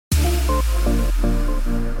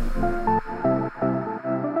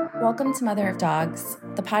Welcome to Mother of Dogs,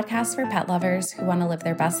 the podcast for pet lovers who want to live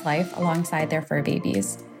their best life alongside their fur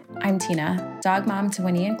babies. I'm Tina, dog mom to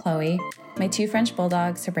Winnie and Chloe, my two French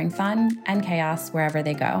bulldogs who bring fun and chaos wherever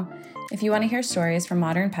they go. If you want to hear stories from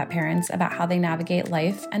modern pet parents about how they navigate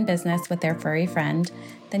life and business with their furry friend,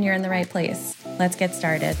 then you're in the right place. Let's get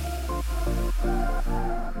started.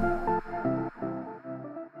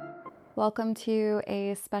 Welcome to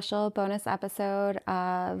a special bonus episode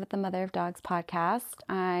of the Mother of Dogs podcast.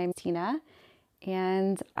 I'm Tina,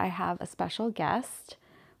 and I have a special guest,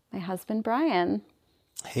 my husband, Brian.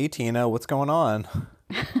 Hey, Tina, what's going on?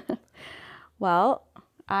 Well,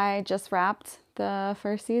 I just wrapped the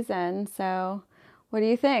first season, so what do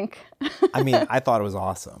you think? I thought it was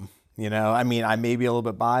awesome. I may be a little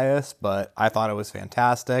bit biased, but I thought it was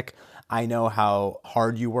fantastic. I know how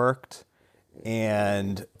hard you worked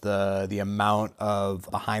and the amount of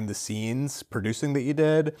behind the scenes producing that you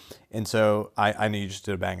did. And so I know you just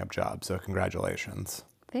did a bang up job. So congratulations.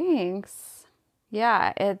 Thanks.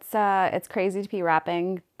 Yeah, it's crazy to be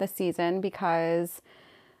wrapping the season because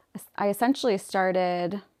I essentially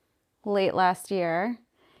started late last year,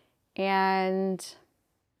 and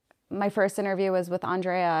my first interview was with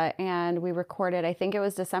Andrea, and we recorded, I think it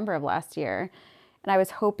was December of last year. And I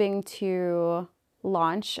was hoping to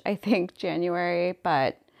launch, I think, January,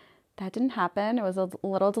 but that didn't happen. It was a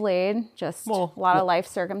little delayed, just a lot of life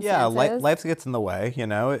circumstances. Yeah, life gets in the way,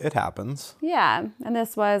 it happens. Yeah, and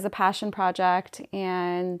this was a passion project,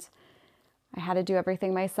 and I had to do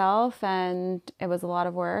everything myself, and it was a lot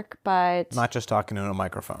of work, but... Not just talking into a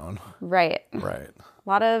microphone. Right. Right. A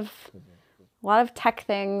lot of tech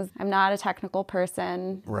things. I'm not a technical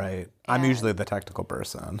person. Right. I'm usually the technical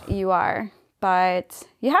person. You are. But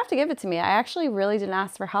you have to give it to me. I actually really didn't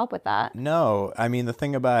ask for help with that. No, the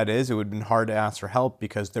thing about it is it would have been hard to ask for help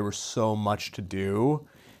because there was so much to do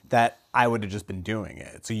that I would have just been doing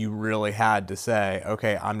it. So you really had to say,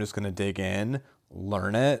 okay, I'm just going to dig in,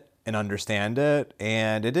 learn it, and understand it.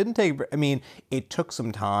 And it didn't take, it took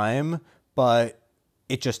some time, but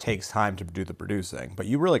it just takes time to do the producing. But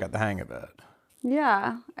you really got the hang of it.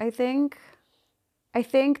 Yeah, I think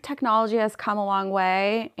technology has come a long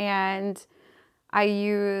way, and I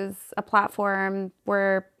use a platform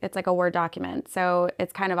where it's like a Word document. So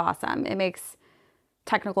it's kind of awesome. It makes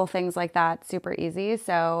technical things like that super easy.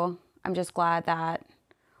 So I'm just glad that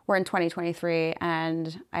we're in 2023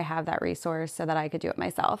 and I have that resource so that I could do it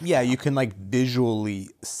myself. Yeah, you can visually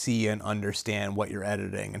see and understand what you're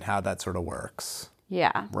editing and how that sort of works.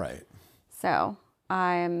 Yeah. Right. So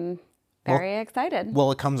I'm very excited.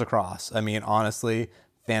 Well, it comes across. Honestly,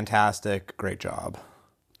 fantastic. Great job.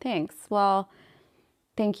 Thanks. Well,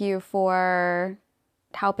 thank you for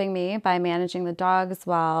helping me by managing the dogs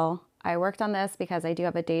while I worked on this, because I do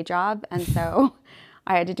have a day job. And so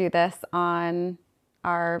I had to do this on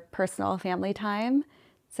our personal family time.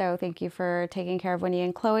 So thank you for taking care of Winnie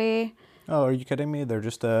and Chloe. Oh, are you kidding me? They're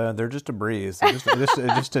just a breeze. They're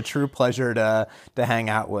just a true pleasure to hang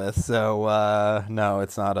out with. So no,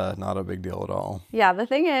 it's not a big deal at all. Yeah, the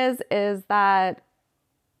thing is that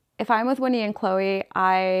if I'm with Winnie and Chloe,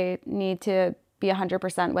 I need to be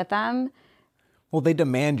 100% with them. Well, they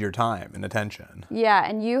demand your time and attention. Yeah,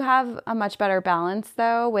 and you have a much better balance,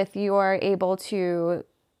 though, with you're able to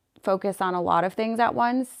focus on a lot of things at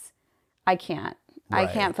once. I can't. Right.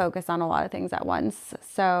 I can't focus on a lot of things at once.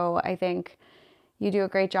 So I think you do a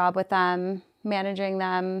great job with them, managing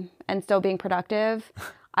them, and still being productive.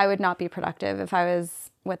 I would not be productive if I was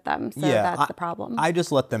with them. So yeah, that's the problem. I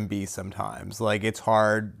just let them be sometimes. It's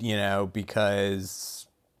hard, because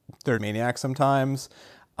they're maniacs sometimes.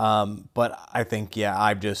 But I think,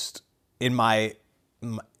 I've just, in my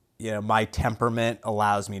temperament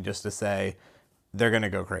allows me just to say, they're going to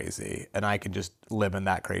go crazy, and I can just live in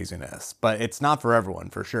that craziness. But it's not for everyone,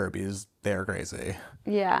 for sure, because they're crazy.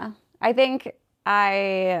 Yeah. I think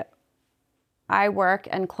I work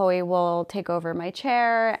and Chloe will take over my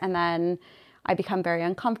chair, and then I become very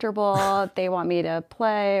uncomfortable. They want me to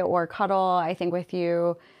play or cuddle. I think with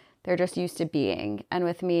you, they're just used to being. And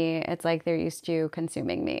with me, it's like they're used to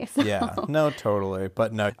consuming me. So. Yeah, no, totally.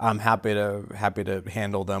 But no, I'm happy to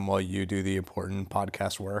handle them while you do the important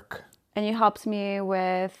podcast work. And you helped me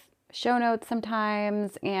with show notes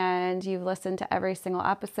sometimes, and you've listened to every single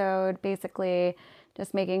episode, basically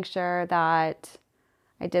just making sure that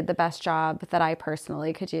I did the best job that I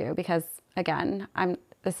personally could do. Because again,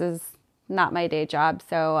 this is not my day job,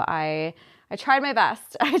 so I tried my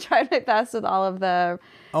best. I tried my best with all of the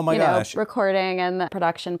recording and the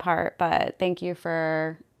production part. But thank you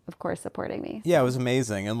for of course, supporting me. Yeah, it was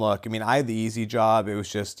amazing. And look, I mean, I had the easy job. It was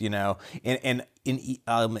just, let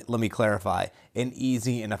me clarify, an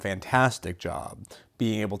easy and a fantastic job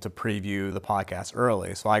being able to preview the podcast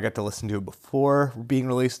early. So I got to listen to it before being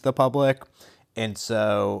released to the public. And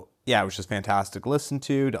so, yeah, it was just fantastic to listen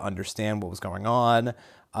to understand what was going on.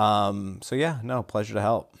 So yeah, no, pleasure to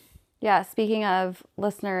help. Yeah, speaking of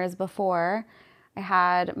listeners before, I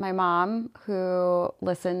had my mom who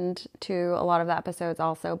listened to a lot of the episodes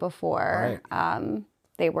also before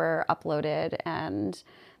they were uploaded. And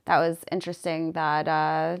that was interesting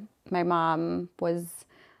that my mom was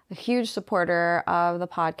a huge supporter of the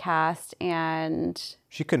podcast, and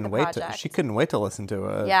she couldn't wait to listen to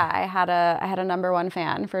it. Yeah, I had a number one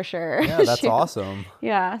fan for sure. Yeah, that's awesome.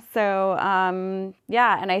 Yeah. So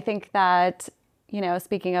yeah, and I think that,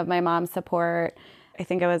 speaking of my mom's support, I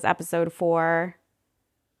think it was episode 4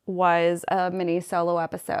 was a mini solo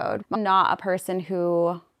episode. I'm not a person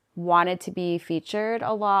who wanted to be featured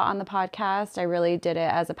a lot on the podcast. I really did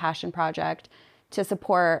it as a passion project to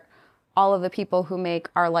support all of the people who make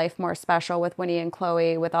our life more special with Winnie and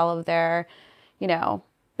Chloe, with all of their,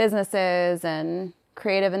 businesses and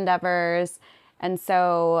creative endeavors. And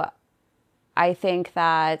so I think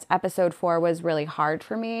that episode 4 was really hard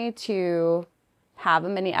for me to have a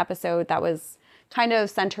mini episode that was kind of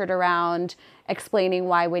centered around explaining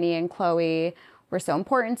why Winnie and Chloe were so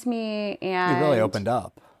important to me. And you really opened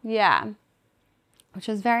up. Yeah, which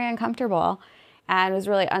was very uncomfortable and was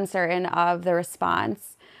really uncertain of the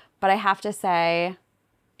response. But I have to say,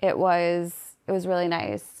 it was really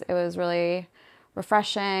nice. It was really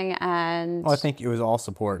refreshing, and I think it was all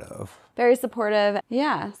supportive. Very supportive.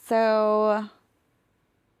 Yeah. So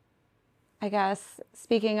I guess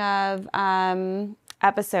speaking of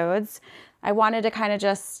episodes, I wanted to kind of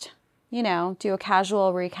just, do a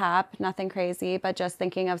casual recap, nothing crazy, but just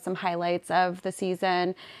thinking of some highlights of the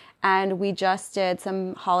season. And we just did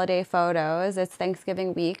some holiday photos. It's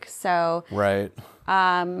Thanksgiving week, so right.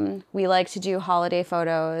 We like to do holiday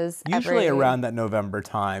photos usually around that November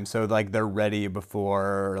time, so like they're ready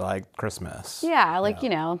before like Christmas. Yeah,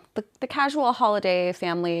 the casual holiday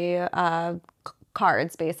family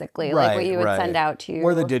cards, basically, like what you would send out to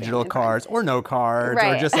or the digital cards, or no cards,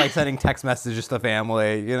 or just like sending text messages to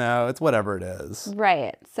family. It's whatever it is.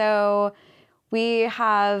 Right. So we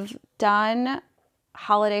have done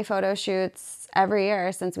holiday photo shoots every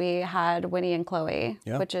year since we had Winnie and Chloe,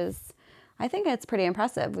 which is, I think it's pretty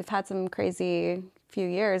impressive. We've had some crazy few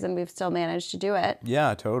years and we've still managed to do it.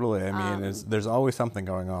 Yeah, totally. I mean, there's always something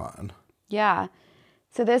going on. Yeah.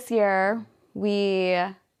 So this year we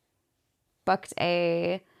booked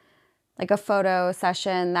a photo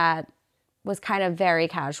session that was kind of very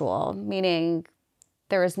casual, meaning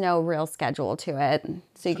there was no real schedule to it.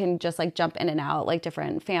 So you can just like jump in and out, like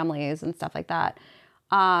different families and stuff like that.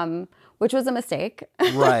 Which was a mistake,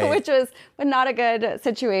 right? Which was not a good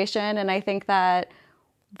situation. And I think that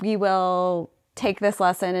we will take this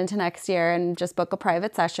lesson into next year and just book a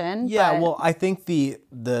private session. Yeah, well, I think the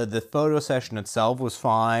photo session itself was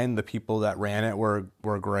fine. The people that ran it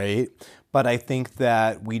were great. But I think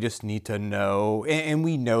that we just need to know, and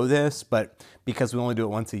we know this, but because we only do it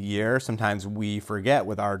once a year, sometimes we forget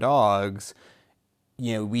with our dogs.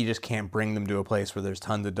 We just can't bring them to a place where there's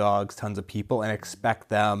tons of dogs, tons of people, and expect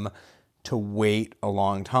them to wait a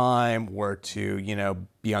long time or to,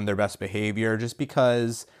 be on their best behavior, just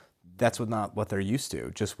because that's not what they're used to,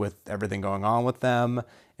 just with everything going on with them.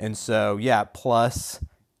 And so, yeah, plus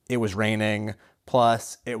it was raining,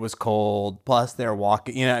 plus it was cold, plus they're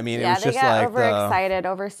walking, it was just like overexcited,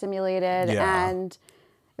 overstimulated, and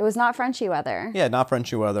it was not Frenchie weather. Yeah, not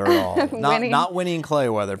Frenchie weather at all. Not Winnie and Clay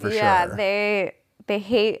weather for sure. Yeah, they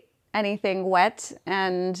hate anything wet,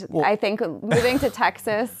 and I think moving to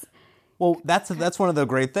Texas. Well, that's one of the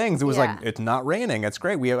great things. It was like, it's not raining. It's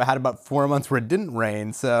great. We had about 4 months where it didn't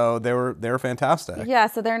rain, so they were fantastic. Yeah,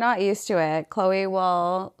 so they're not used to it. Chloe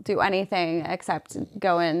will do anything except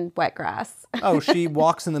go in wet grass. Oh, she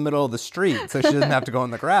walks in the middle of the street, so she doesn't have to go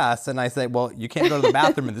in the grass. And I say, well, you can't go to the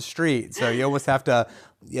bathroom in the street, so you almost have to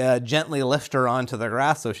gently lift her onto the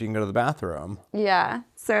grass so she can go to the bathroom. Yeah,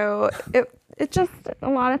 so it's just a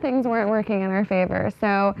lot of things weren't working in our favor.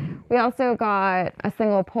 So we also got a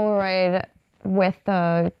single Polaroid with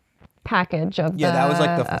the package of that was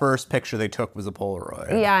like the first picture they took was a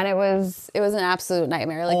Polaroid. Yeah, and it was an absolute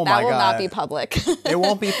nightmare. Like, that will not be public. It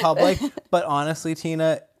won't be public, but honestly,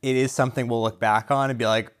 Tina, it is something we'll look back on and be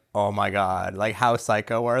like, oh my God, like how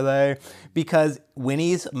psycho are they? Because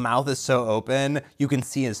Winnie's mouth is so open, you can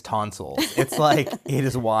see his tonsils. It's like, it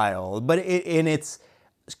is wild. But it's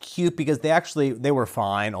cute because they were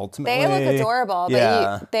fine ultimately. They look adorable,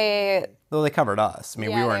 Yeah. but they Well, they covered us. I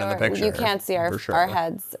mean, we weren't in the picture. You can't see our for sure. our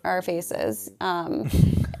heads, our faces.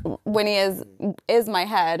 Winnie is my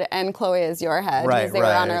head, and Chloe is your head, Right, because they were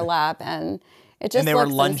on right. our lap, and it just And they were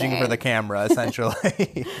looks lunging insane. for the camera,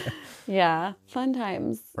 essentially. Yeah, fun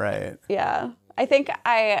times. Right. Yeah, I think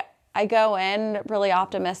I go in really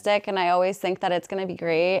optimistic, and I always think that it's going to be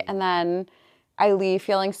great, and then I leave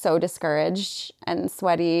feeling so discouraged and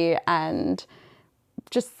sweaty and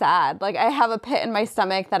just sad. Like, I have a pit in my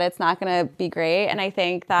stomach that it's not going to be great, and I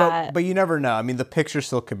think that But you never know. I mean, the picture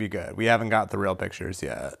still could be good. We haven't got the real pictures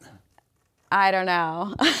yet. I don't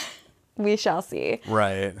know. We shall see.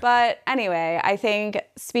 Right. But anyway, I think,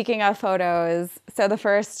 speaking of photos, so the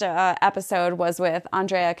first episode was with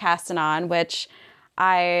Andrea Castanon, which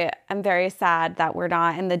I am very sad that we're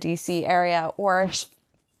not in the DC area, or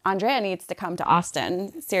Andrea needs to come to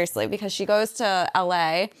Austin, seriously, because she goes to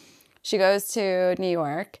LA, she goes to New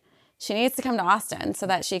York. She needs to come to Austin so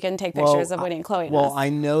that she can take pictures of Winnie and Chloe. Well, I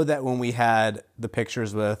know that when we had the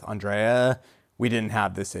pictures with Andrea, we didn't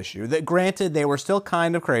have this issue. That, granted, they were still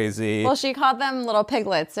kind of crazy. Well, she called them little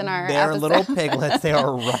piglets in our They're episode. little piglets. They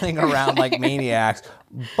were running around like maniacs.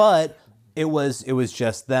 But it was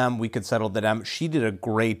just them. We could settle them down. She did a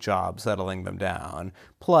great job settling them down.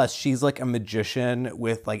 Plus, she's like a magician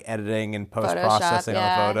with like editing and post-processing on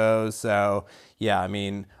the photos. So, yeah, I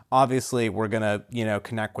mean, obviously we're going to,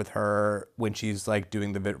 connect with her when she's like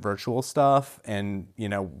doing the virtual stuff. And,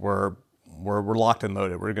 we're locked and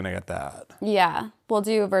loaded. We're going to get that. Yeah, we'll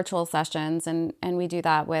do virtual sessions, and we do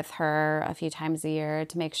that with her a few times a year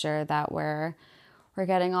to make sure that we're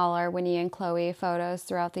getting all our Winnie and Chloe photos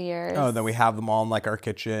throughout the years. Oh, then we have them all in like our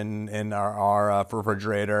kitchen and our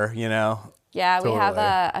refrigerator, Yeah, Totally. we have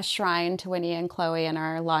a shrine to Winnie and Chloe in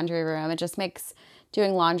our laundry room. It just makes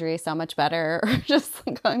doing laundry so much better, just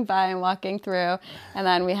going by and walking through. And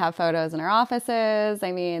then we have photos in our offices.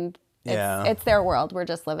 I mean, it's their world. We're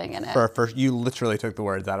just living in it. For you literally took the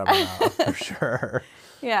words out of my mouth, for sure.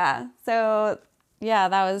 Yeah. So, yeah,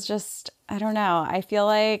 that was just, I don't know. I feel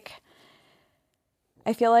like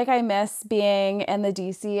I miss being in the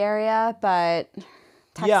DC area, but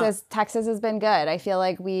Texas has been good. I feel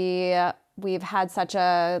like we've had such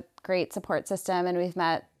a great support system, and we've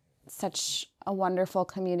met such a wonderful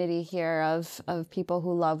community here of people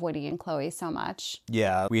who love Winnie and Chloe so much.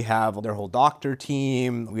 Yeah, we have their whole doctor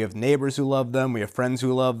team. We have neighbors who love them. We have friends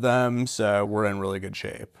who love them. So we're in really good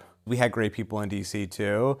shape. We had great people in DC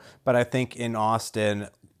too, but I think in Austin,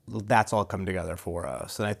 that's all come together for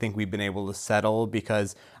us. And I think we've been able to settle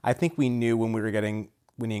because I think we knew when we were getting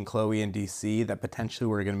Winnie and Chloe in DC that potentially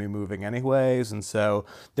we were going to be moving anyways. And so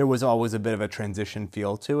there was always a bit of a transition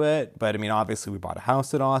feel to it. But I mean, obviously we bought a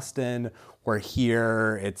house in Austin. We're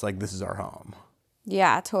here. It's like, this is our home.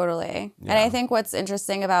 Yeah, totally. Yeah. And I think what's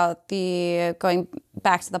interesting about going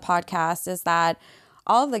back to the podcast is that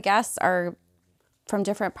all of the guests are from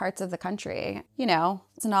different parts of the country.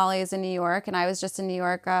 Sonali is in New York, and I was just in New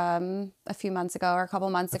York a few months ago or a couple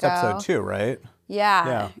months ago. That's episode 2, right?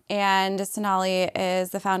 Yeah. And Sonali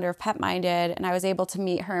is the founder of Pet Minded, and I was able to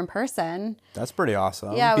meet her in person. That's pretty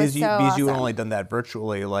awesome. Yeah, because you had only done that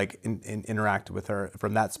virtually, like interacted with her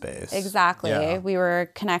from that space. Exactly. Yeah. We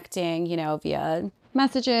were connecting, via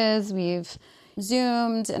messages. We've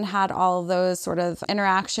Zoomed and had all of those sort of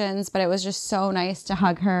interactions, but it was just so nice to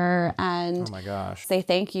hug her and oh my gosh, say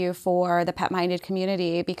thank you for the Pet Minded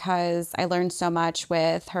community, because I learned so much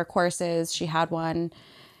with her courses. She had one,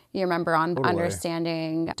 you remember, on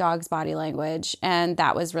understanding dogs' body language, and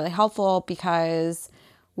that was really helpful because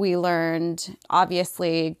we learned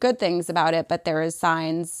obviously good things about it, but there was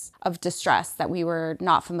signs of distress that we were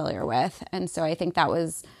not familiar with. And so I think that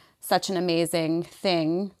was such an amazing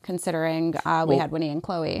thing, considering we had Winnie and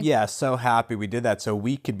Chloe. Yeah, so happy we did that so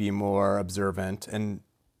we could be more observant. And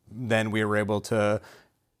then we were able to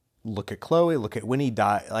look at Chloe, look at Winnie,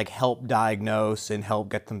 help diagnose and help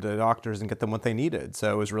get them to the doctors and get them what they needed.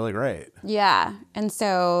 So it was really great. Yeah. And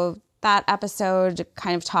so that episode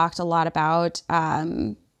kind of talked a lot about,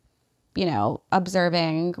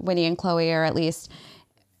 observing Winnie and Chloe, or at least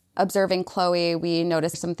observing Chloe. We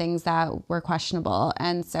noticed some things that were questionable.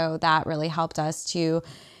 And so that really helped us to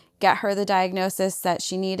get her the diagnosis that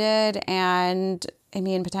she needed, and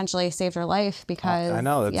potentially saved her life, because I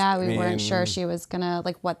know, we weren't sure she was gonna,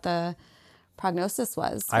 what the prognosis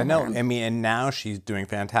was. I know. Her. And now she's doing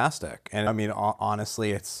fantastic. And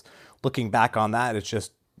honestly, it's looking back on that, it's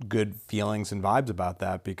just good feelings and vibes about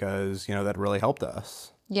that, because, that really helped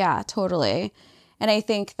us. Yeah, totally. And I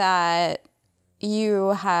think that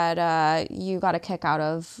you got a kick out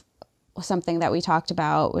of something that we talked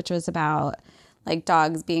about, which was about like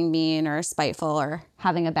dogs being mean or spiteful or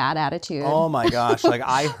having a bad attitude. Oh my gosh, like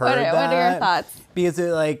I heard that. What are your thoughts? Because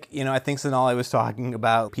it like, I think Sonali was talking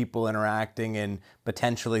about people interacting and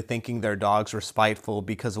potentially thinking their dogs were spiteful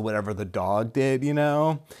because of whatever the dog did,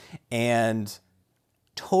 and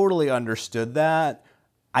totally understood that.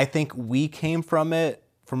 I think we came from it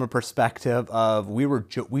from a perspective of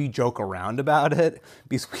we joke around about it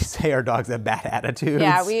because we say our dogs have bad attitudes.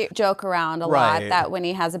 Yeah, we joke around a lot that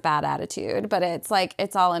Winnie has a bad attitude, but it's like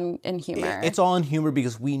it's all in humor. It's all in humor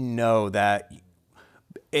because we know that,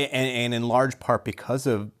 and in large part because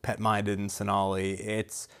of Pet Minded and Sonali,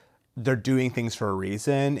 they're doing things for a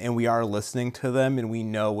reason, and we are listening to them, and we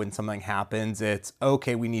know when something happens, it's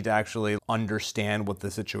okay, we need to actually understand what the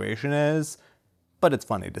situation is. But it's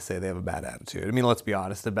funny to say they have a bad attitude. I mean, let's be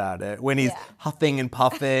honest about it. When he's huffing and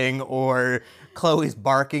puffing or Chloe's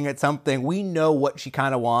barking at something, we know what she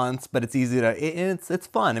kind of wants, but it's easy to, it's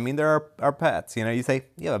fun. I mean, they're our pets. You say,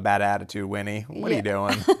 you have a bad attitude, Winnie. What are you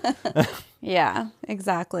doing? Yeah,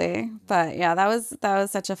 exactly. But yeah, that was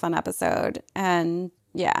such a fun episode. And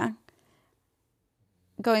yeah,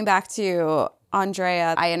 going back to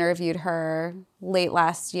Andrea, I interviewed her late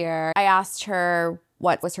last year. I asked her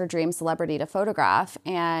what was her dream celebrity to photograph.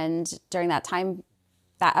 And during that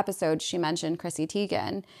episode, she mentioned Chrissy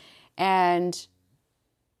Teigen. And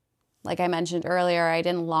like I mentioned earlier, I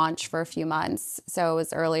didn't launch for a few months. So it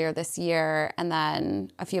was earlier this year. And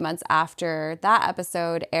then a few months after that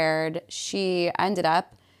episode aired, she ended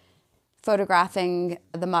up photographing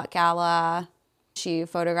the Met Gala. She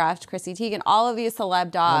photographed Chrissy Teigen, all of these celeb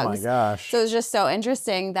dogs. Oh my gosh. So it was just so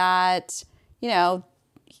interesting that,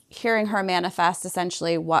 hearing her manifest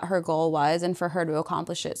essentially what her goal was and for her to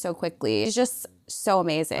accomplish it so quickly. She's just so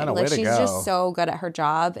amazing. Like she's just so good at her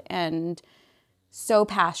job and so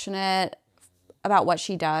passionate about what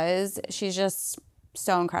she does. She's just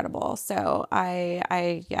so incredible. So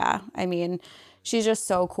I mean, she's just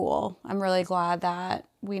so cool. I'm really glad that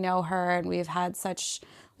we know her and we've had such,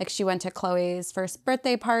 like she went to Chloe's first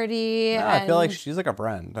birthday party. Yeah, I feel like she's like a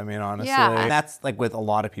friend. I mean, honestly, that's like with a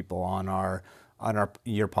lot of people on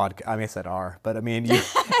your podcast. I mean, I said "our," but I mean,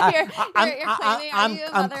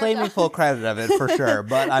 I'm claiming full credit of it for sure.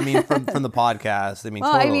 But I mean, from the podcast, I mean,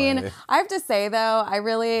 well, totally. I mean, I have to say though, I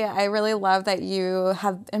really love that you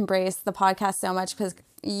have embraced the podcast so much because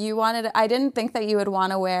I didn't think that you would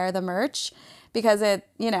want to wear the merch because I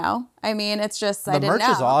mean, it's just the merch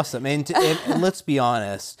is awesome, and let's be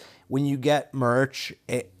honest, when you get merch,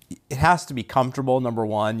 it has to be comfortable, number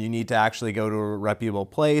one. You need to actually go to a reputable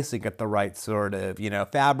place and get the right sort of,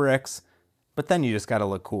 fabrics. But then you just got to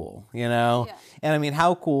look cool, Yeah. And I mean,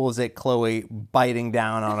 how cool is it, Chloe biting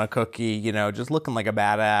down on a cookie, just looking like a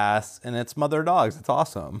badass, and it's mother dogs. It's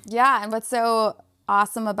awesome. Yeah, and what's so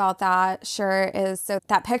awesome about that shirt is, so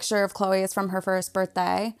that picture of Chloe is from her first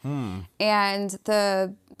birthday. And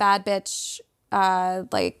the Bad Bitch,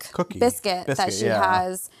 cookie biscuit that she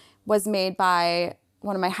has was made by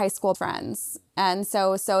one of my high school friends. And so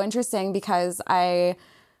it was so interesting because I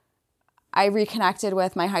reconnected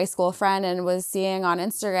with my high school friend and was seeing on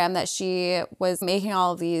Instagram that she was making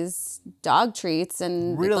all of these dog treats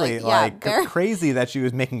and really crazy that she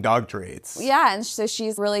was making dog treats. Yeah. And so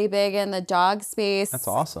she's really big in the dog space. That's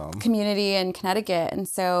awesome. Community in Connecticut. And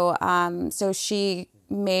so, so she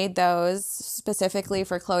made those specifically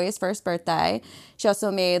for Chloe's first birthday. She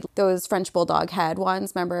also made those French Bulldog head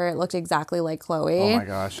ones. Remember, it looked exactly like Chloe. Oh my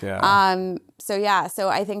gosh, yeah. So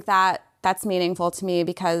I think that's meaningful to me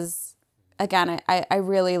because, again, I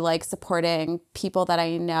really like supporting people that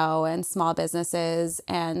I know and small businesses,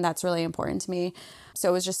 and that's really important to me. So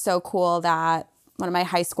it was just so cool that one of my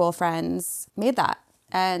high school friends made that.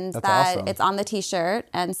 And that's that awesome. It's on the t-shirt.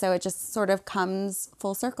 And so it just sort of comes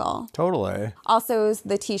full circle. Totally. Also,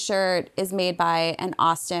 the t-shirt is made by an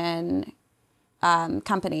Austin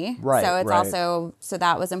company. Right. So it's also, so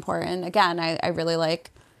that was important. Again, I really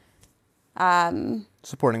like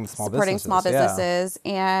supporting small businesses.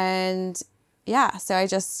 And yeah, so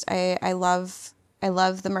I love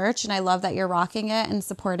the merch and I love that you're rocking it and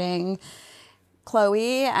supporting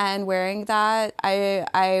Chloe and wearing that.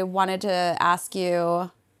 I wanted to ask you,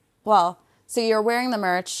 well, so you're wearing the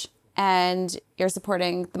merch and you're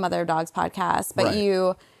supporting the Mother of Dogs podcast, but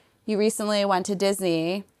you recently went to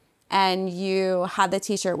Disney and you had the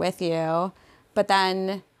t-shirt with you, but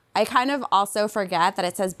then I kind of also forget that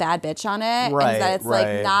it says bad bitch on it and that it's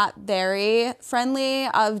like not very friendly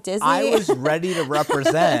of Disney. I was ready to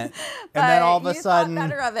represent and then all of a sudden thought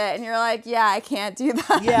better of it and you're like, yeah, I can't do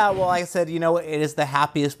that. Yeah, well, I said, it is the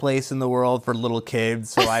happiest place in the world for little kids,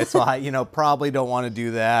 so I thought, probably don't want to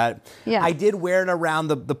do that. Yeah. I did wear it around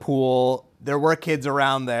the pool there were kids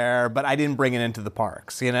around there, but I didn't bring it into the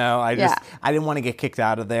parks, you know? I didn't want to get kicked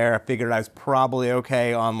out of there. I figured I was probably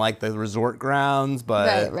okay on like the resort grounds,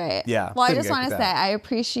 but right. yeah. Well, I just want to say I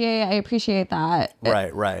appreciate that.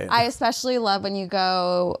 Right. I especially love when you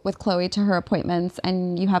go with Chloe to her appointments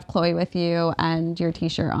and you have Chloe with you and your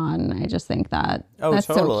t-shirt on. I just think that's totally.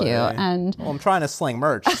 so cute. And well, I'm trying to sling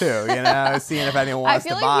merch too, you know, seeing if anyone wants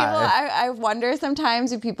to buy. I wonder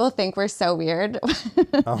sometimes if people think we're so weird.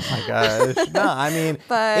 Oh my gosh. No, I mean,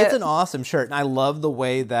 it's an awesome shirt. And I love the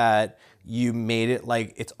way that you made it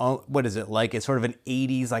like its own, what is it? Like it's sort of an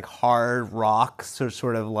 80s, like hard rock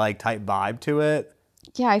sort of like type vibe to it.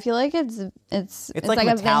 Yeah, I feel like it's like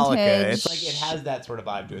Metallica. A vintage. It's like it has that sort of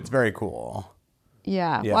vibe to it. It's very cool.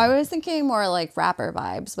 Yeah. Well, I was thinking more like rapper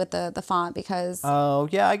vibes with the font because... Oh,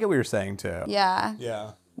 yeah, I get what you're saying too. Yeah.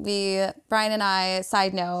 Yeah. Brian and I,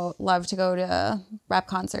 side note, love to go to rap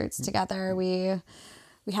concerts together. We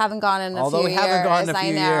haven't gone in a few years. Although we haven't gone in a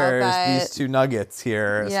few years, but these two nuggets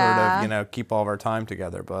here sort of, you know, keep all of our time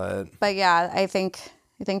together. But yeah, I think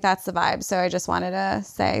that's the vibe. So I just wanted to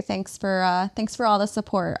say thanks for all the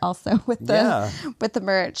support also with the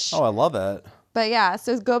merch. Oh, I love it. But yeah,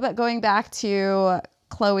 so going back to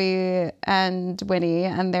Chloe and Winnie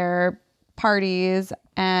and their parties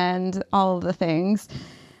and all of the things.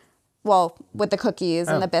 Well, with the cookies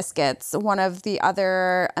and the biscuits, one of the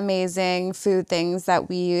other amazing food things that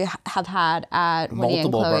we have had at Winnie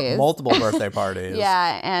and Chloe's. Multiple birthday parties.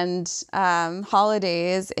 Yeah, and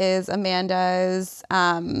holidays is Amanda's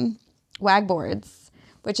wag boards,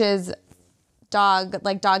 which is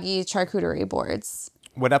doggy charcuterie boards.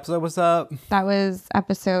 What episode was that? That was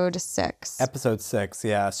episode 6. Episode 6,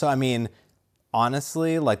 yeah. So, I mean,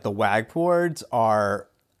 honestly, like the wag boards are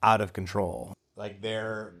out of control. Like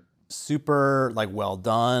they're super like well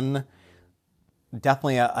done.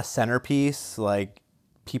 Definitely a centerpiece. Like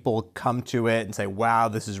people come to it and say, wow,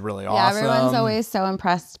 this is really awesome. Yeah, everyone's always so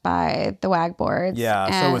impressed by the wag boards.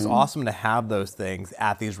 Yeah, so it was awesome to have those things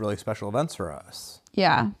at these really special events for us.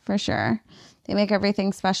 Yeah, for sure. They make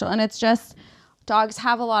everything special. And it's just, dogs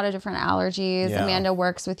have a lot of different allergies. Yeah. Amanda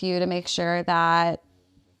works with you to make sure that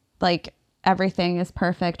like everything is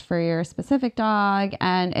perfect for your specific dog.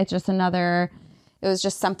 And it's just it was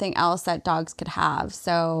just something else that dogs could have.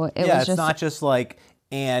 So it's not just like,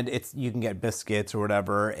 and you can get biscuits or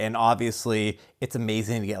whatever. And obviously it's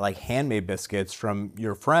amazing to get like handmade biscuits from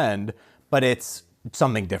your friend, but it's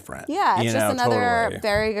something different. Yeah, it's just another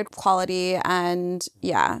very good quality and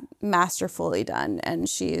masterfully done. And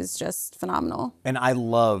she's just phenomenal. And I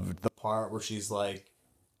loved the part where she's like,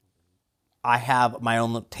 I have my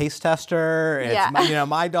own taste tester. It's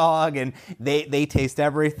my dog, and they taste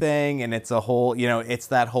everything, and it's a whole, it's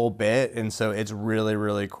that whole bit. And so it's really,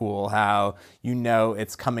 really cool how,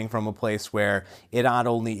 it's coming from a place where it not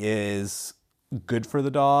only is good for the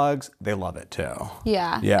dogs, they love it too.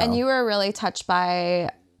 Yeah. And you were really touched by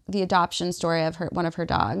the adoption story of one of her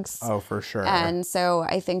dogs. Oh, for sure. And so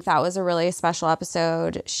I think that was a really special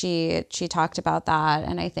episode. She talked about that,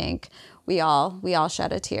 and I think we all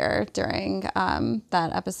shed a tear during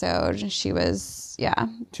that episode. She was,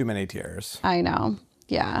 too many tears. I know.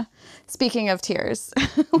 Yeah. Speaking of tears.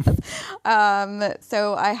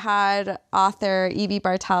 So I had author Evie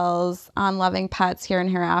Bartels on Loving Pets Here and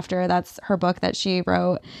Hereafter. That's her book that she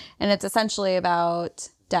wrote. And it's essentially about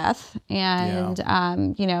death and,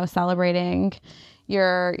 celebrating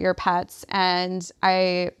your pets. And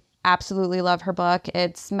I absolutely love her book.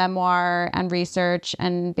 It's memoir and research,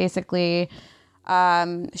 and basically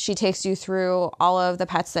she takes you through all of the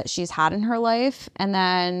pets that she's had in her life, and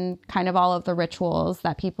then kind of all of the rituals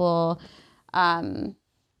that people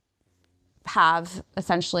have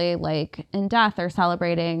essentially like in death or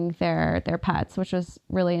celebrating their pets, which was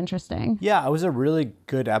really interesting. Yeah, it was a really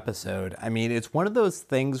good episode. I mean, it's one of those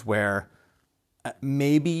things where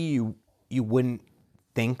maybe you wouldn't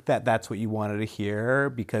think that that's what you wanted to hear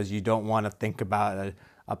because you don't want to think about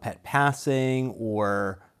a pet passing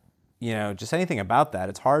or, just anything about that.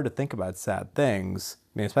 It's hard to think about sad things.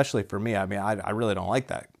 I mean, especially for me. I mean, I really don't like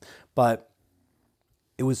that. But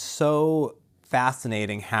it was so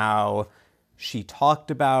fascinating how she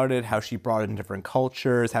talked about it, how she brought in different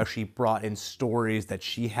cultures, how she brought in stories that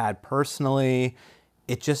she had personally.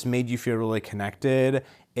 It just made you feel really connected,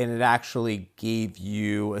 and it actually gave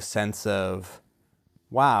you a sense of,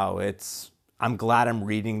 wow, I'm glad I'm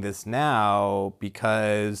reading this now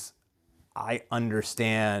because I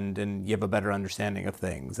understand, and you have a better understanding of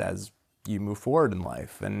things as you move forward in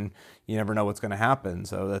life, and you never know what's going to happen.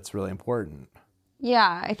 So that's really important.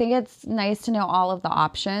 Yeah, I think it's nice to know all of the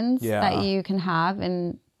options that you can have,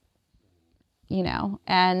 and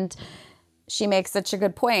and she makes such a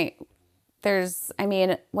good point. I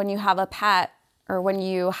mean, when you have a pet or when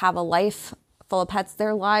you have a life full of pets,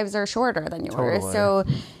 their lives are shorter than yours. Totally. So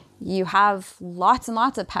you have lots and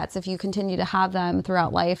lots of pets if you continue to have them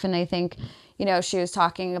throughout life. And I think, she was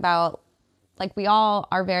talking about, like, we all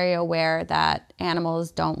are very aware that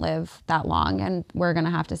animals don't live that long and we're going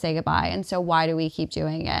to have to say goodbye. And so why do we keep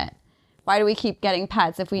doing it? Why do we keep getting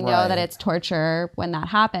pets if we know that it's torture when that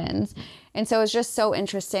happens? And so it's just so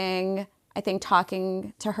interesting, I think,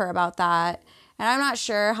 talking to her about that. And I'm not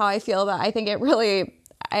sure how I feel about it. I think it really,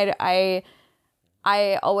 I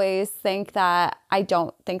always think that I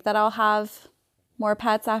don't think that I'll have more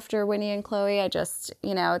pets after Winnie and Chloe. I just,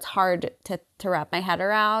 it's hard to wrap my head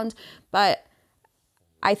around. But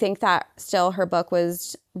I think that still her book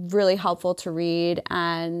was really helpful to read,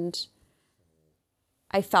 and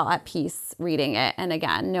I felt at peace reading it. And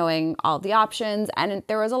again, knowing all the options. And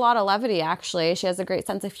there was a lot of levity, actually. She has a great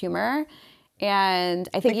sense of humor. And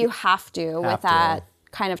I think you have to with that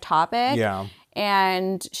kind of topic. Yeah.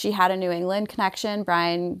 And she had a New England connection.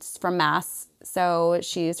 Brian's from Mass, so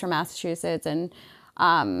she's from Massachusetts. And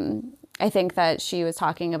I think that she was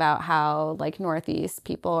talking about how, like, Northeast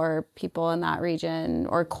people or people in that region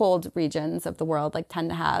or cold regions of the world, like, tend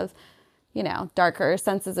to have, darker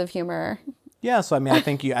senses of humor. Yeah, so I mean, I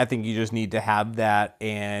think you just need to have that,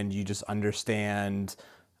 and you just understand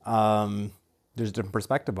there's a different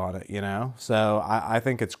perspective on it, So I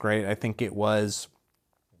think it's great. I think it was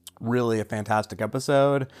really a fantastic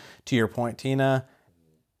episode. To your point, Tina,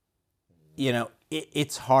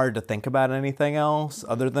 it's hard to think about anything else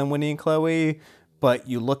other than Winnie and Chloe, but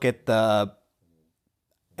you look at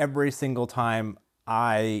every single time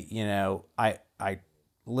I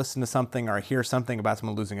listen to something or hear something about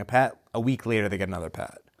someone losing a pet, a week later they get another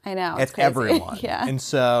pet. I know. It's crazy. everyone. Yeah. And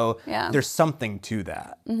so there's something to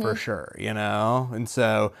that for sure, And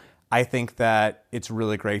so I think that it's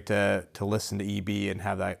really great to listen to EB and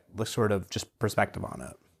have that sort of just perspective on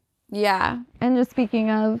it. Yeah. And just speaking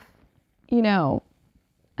of,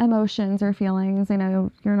 emotions or feelings, I know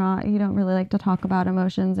you don't really like to talk about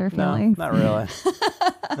emotions or feelings. No, not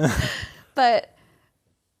really. But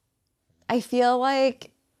I feel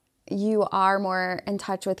like you are more in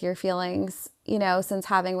touch with your feelings, since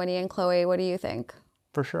having Winnie and Chloe. What do you think?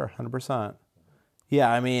 For sure, 100%. Yeah,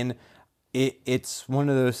 I mean, it's one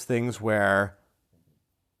of those things where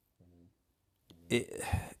it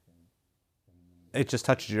just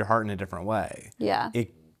touches your heart in a different way. Yeah.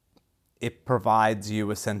 It provides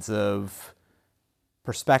you a sense of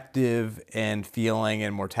perspective and feeling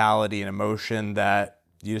and mortality and emotion that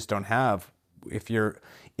you just don't have if you're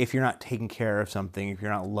not taking care of something, if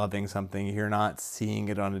you're not loving something, if you're not seeing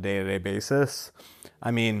it on a day-to-day basis.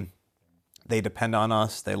 I mean, they depend on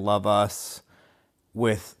us, they love us.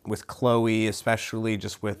 With Chloe, especially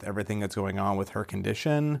just with everything that's going on with her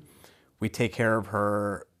condition, we take care of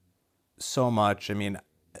her so much. I mean,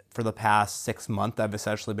 for the past 6 months, I've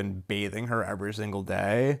essentially been bathing her every single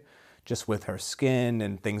day, just with her skin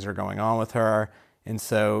and things are going on with her. And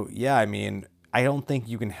so, yeah, I mean, I don't think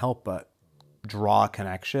you can help but draw a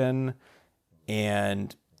connection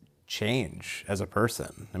and change as a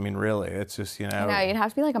person. I mean, really, it's just, you'd have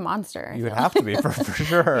to be like a monster. You would have to be for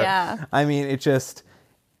sure. Yeah. I mean,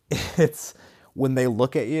 it's when they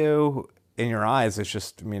look at you in your eyes, it's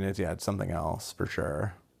just, I mean, it's something else for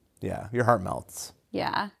sure. Yeah, your heart melts.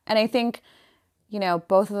 Yeah. And I think,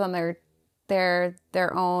 both of them, they're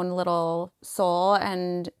their own little soul.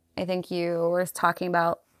 And I think you were talking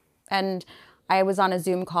about, and I was on a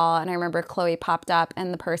Zoom call and I remember Chloe popped up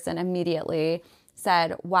and the person immediately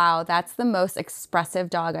said, wow, that's the most expressive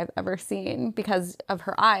dog I've ever seen because of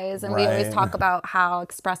her eyes. And we always talk about how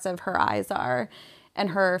expressive her eyes are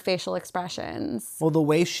and her facial expressions. Well, the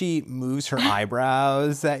way she moves her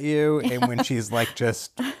eyebrows at you and when she's like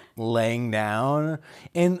just laying down.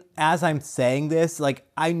 And as I'm saying this, like,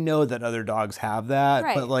 I know that other dogs have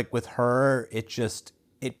that, but like with her,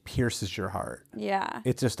 it pierces your heart. Yeah.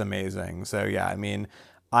 It's just amazing. So yeah, I mean,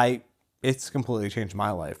 it's completely changed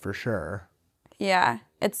my life for sure. Yeah.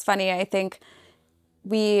 It's funny. I think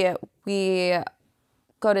we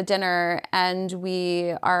go to dinner and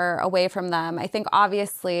we are away from them. I think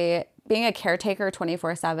obviously being a caretaker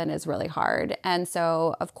 24/7 is really hard. And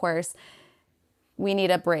so of course we need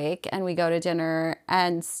a break and we go to dinner,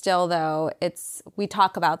 and still though we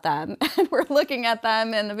talk about them and we're looking at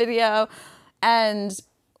them in the video. And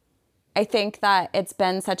I think that it's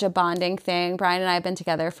been such a bonding thing. Brian and I have been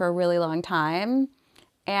together for a really long time.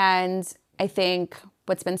 And I think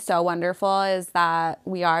what's been so wonderful is that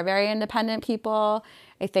we are very independent people.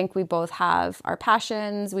 I think we both have our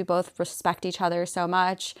passions. We both respect each other so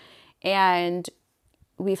much. And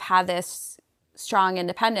we've had this strong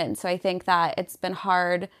independence. So I think that it's been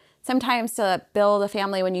hard sometimes to build a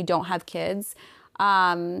family when you don't have kids.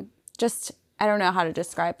 Just, I don't know how to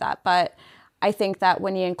describe that, but I think that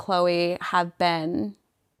Winnie and Chloe have been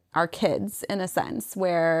our kids in a sense,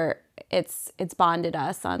 where it's bonded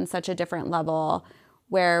us on such a different level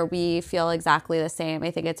where we feel exactly the same.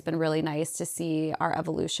 I think it's been really nice to see our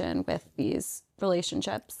evolution with these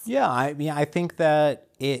relationships. Yeah, I think that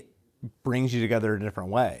it brings you together in a different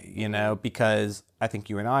way, you know, because I think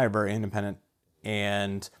you and I are very independent,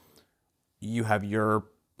 and you have your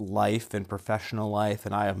life and professional life,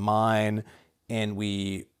 and I have mine, and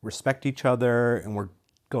we respect each other, and we're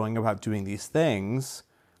going about doing these things.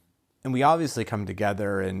 And we obviously come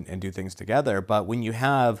together and do things together. But when you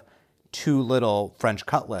have two little French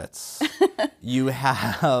cutlets, you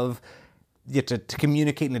have to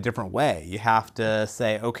communicate in a different way. You have to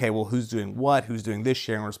say, okay, well, who's doing what? Who's doing this,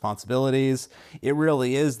 sharing responsibilities? It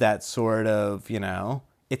really is that sort of, you know,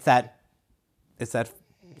 it's that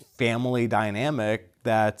family dynamic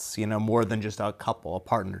that's, you know, more than just a couple, a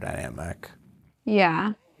partner dynamic.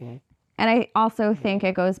 Yeah. And I also think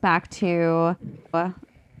it goes back to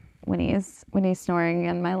Winnie's snoring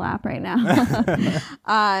in my lap right now.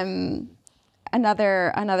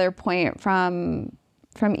 Another point from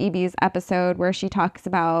Evie's episode where she talks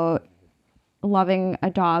about loving a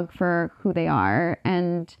dog for who they are.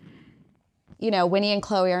 And, you know, Winnie and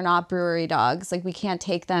Chloe are not brewery dogs. Like, we can't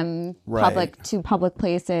take them public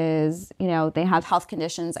places. You know, they have health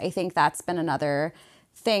conditions. I think that's been another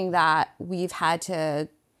thing that we've had to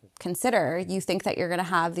consider. You think that you're going to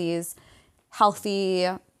have these healthy,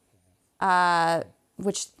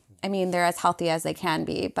 which, I mean, they're as healthy as they can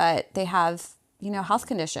be, but they have, you know, health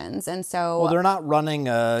conditions. And so... Well, they're not running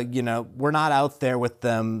we're not out there with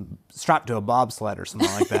them strapped to a bobsled or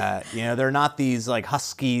something like that. You know, they're not these like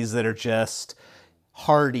huskies that are just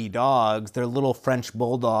hardy dogs. They're little French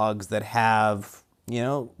bulldogs that have, you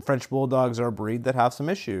know, French bulldogs are a breed that have some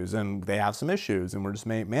issues, and they have some issues, and we're just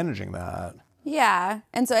managing that. Yeah.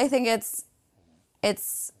 And so I think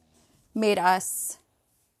it's made us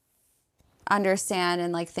understand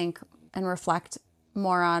and like think and reflect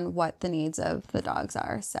more on what the needs of the dogs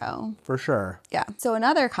are. So for sure. Yeah. So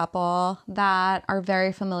another couple that are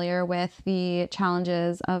very familiar with the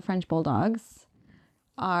challenges of French bulldogs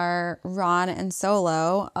are Ron and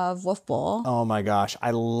Solo of Wolf Bowl. Oh my gosh,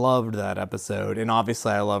 I loved that episode, and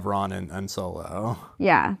obviously I love Ron and Solo.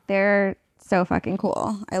 Yeah, they're so fucking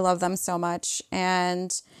cool. I love them so much.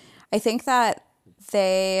 And I think that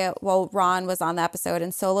Ron was on the episode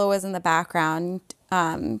and Solo was in the background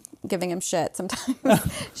giving him shit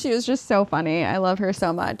sometimes. She was just so funny. I love her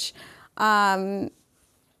so much. And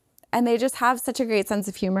they just have such a great sense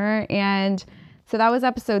of humor. And so that was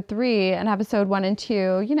episode 3, and episode 1 and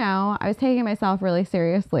 2, you know, I was taking myself really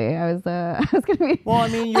seriously. I was going to be... Well, I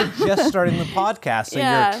mean, you're just starting the podcast, so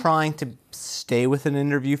you're trying to stay with an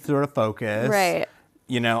interview sort of focus. Right.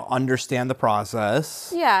 You know, understand the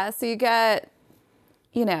process. Yeah, so you get...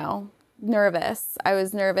 you know, nervous. I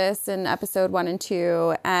was nervous in episode 1 and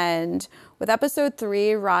 2. And with episode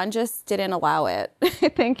 3, Ron just didn't allow it. I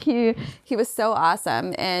think he was so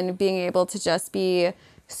awesome in being able to just be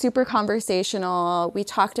super conversational. We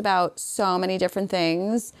talked about so many different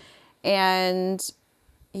things. And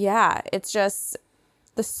yeah, it's just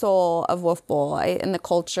the soul of Wolf Bowl and the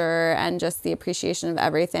culture and just the appreciation of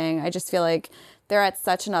everything. I just feel like they're at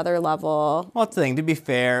such another level. Well, that's the thing. To be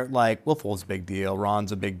fair, like, Wolf Bowl's a big deal.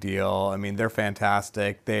 Ron's a big deal. I mean, they're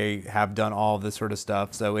fantastic. They have done all of this sort of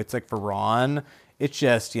stuff. So it's like for Ron, it's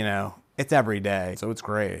just, you know, it's every day. So it's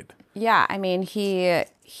great. Yeah, I mean,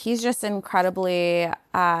 he's just incredibly,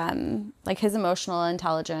 like, his emotional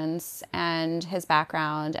intelligence and his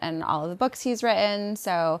background and all of the books he's written.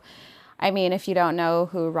 So, I mean, if you don't know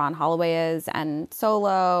who Ron Holloway is and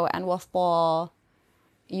Solo and Wolf Bowl,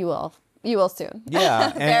 you will soon.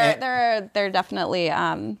 Yeah. They're definitely,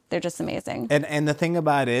 they're just amazing. And the thing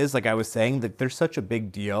about it is, like I was saying, that they're such a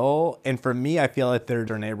big deal. And for me, I feel like they're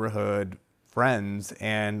our neighborhood friends,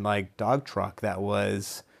 and like dog truck that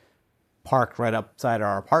was parked right outside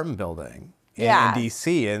our apartment building in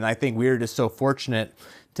DC. And I think we were just so fortunate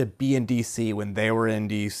to be in DC when they were in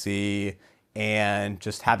DC and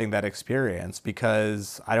just having that experience,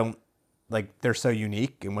 because they're so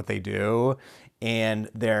unique in what they do and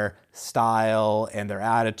their style and their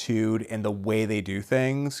attitude and the way they do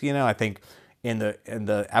things. You know, I think in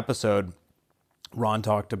the episode, Ron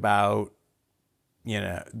talked about, you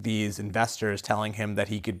know, these investors telling him that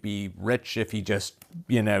he could be rich if he just,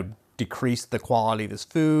 you know, decreased the quality of his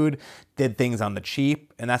food, did things on the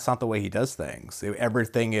cheap. And that's not the way he does things.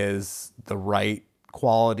 Everything is the right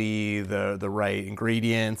quality, the right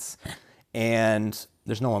ingredients. and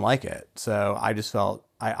there's no one like it. So I just felt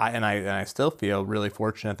I still feel really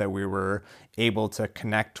fortunate that we were able to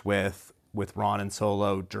connect with Ron and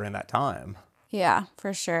Solo during that time. Yeah,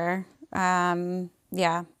 for sure.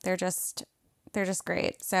 Yeah, they're just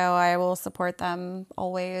great. So I will support them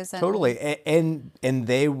always. And Totally. And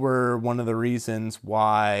they were one of the reasons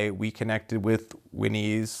why we connected with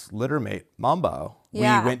Winnie's littermate, Mambo.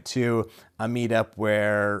 Yeah. We went to a meetup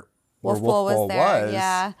where Wolf Bull was there.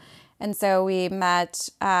 Yeah. And so we met,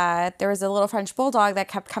 there was a little French bulldog that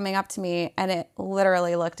kept coming up to me, and it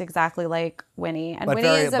literally looked exactly like Winnie. And But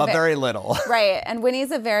Winnie very little. Right. And Winnie's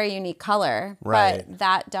a very unique color. Right. But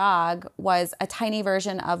that dog was a tiny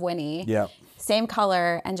version of Winnie. Yep. Same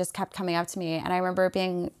color, and just kept coming up to me. And I remember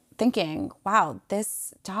thinking, wow,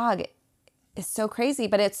 this dog is so crazy,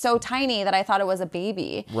 but it's so tiny that I thought it was a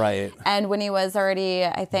baby. Right. And Winnie was already,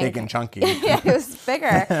 I think... Big and chunky. Yeah, it was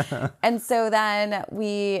bigger. And so then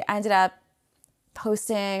we ended up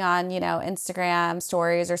posting on, Instagram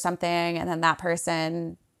stories or something. And then that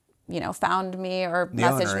person, found me or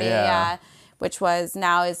messaged me, yeah. Which was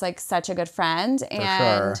now is like such a good friend.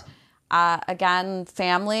 And sure. Again,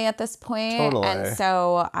 family at this point. Totally. And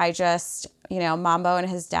so I just, Mambo and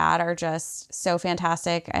his dad are just so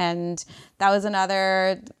fantastic. And that was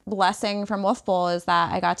another blessing from Wolf Bull, is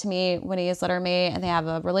that I got to meet Winnie's littermate, and they have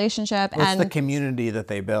a relationship. Well, and it's the community that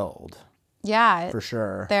they build. Yeah. For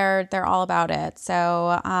sure. They're all about it.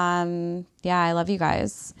 So, yeah, I love you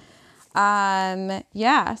guys.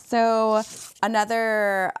 Yeah. So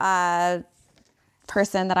another,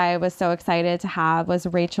 person that I was so excited to have was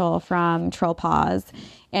Rachel from Troll Paws,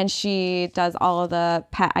 and she does all of the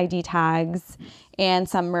pet ID tags and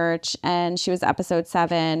some merch, and she was episode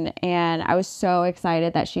 7, and I was so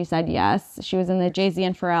excited that she said yes. She was in the Jay-Z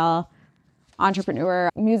and Pharrell Entrepreneur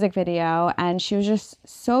music video, and she was just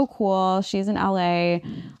so cool. She's in LA,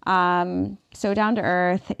 so down to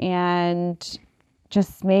earth, and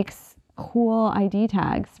just makes cool ID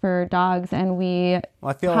tags for dogs, and I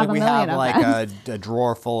feel like we have like a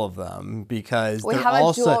drawer full of them, because we they're have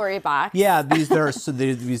also, a jewelry box. Yeah,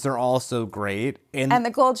 these are also great, and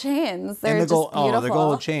the gold chains. They're just beautiful. Oh, the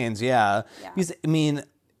gold chains, yeah. Because I mean,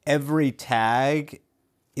 every tag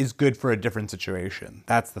is good for a different situation.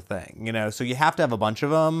 That's the thing, So you have to have a bunch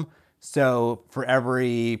of them. So for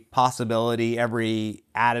every possibility, every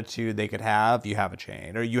attitude they could have, you have a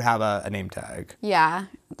chain, or you have a name tag. Yeah,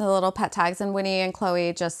 the little pet tags. And Winnie and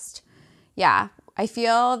Chloe just, yeah. I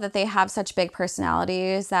feel that they have such big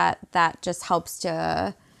personalities that just helps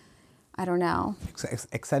to, I don't know.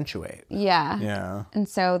 Accentuate. Yeah. Yeah. And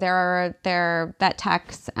so their vet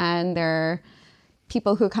techs and their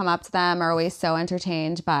people who come up to them are always so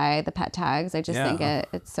entertained by the pet tags. I just think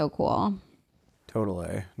it's so cool.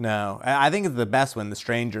 Totally. No, I think it's the best when the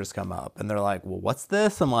strangers come up and they're like, well, what's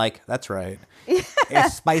this? I'm like, that's right.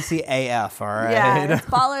 It's spicy AF, all right? Yeah, it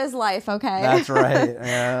follows life, okay? That's right.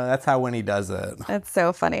 Yeah, that's how Winnie does it. It's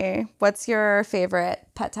so funny. What's your favorite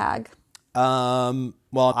pet tag? Well,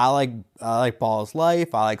 I like Ball's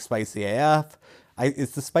Life. I like Spicy AF.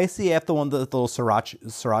 Is the Spicy AF the one, the little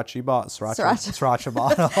sriracha bottle?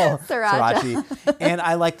 Sriracha. And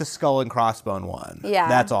I like the skull and crossbone one. Yeah.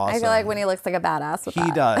 That's awesome. I feel like Winnie looks like a badass with that.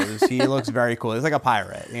 He does. He looks very cool. He's like a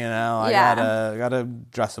pirate, I gotta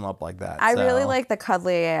dress him up like that. I really like the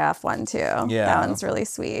cuddly AF one too. Yeah. That one's really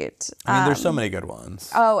sweet. I mean, there's so many good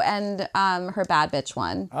ones. Oh, and her bad bitch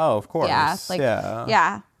one. Oh, of course. Yeah.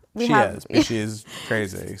 Yeah. She is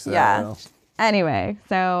crazy. So. Yeah. Anyway,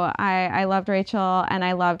 so I loved Rachel, and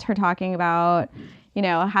I loved her talking about,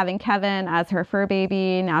 having Kevin as her fur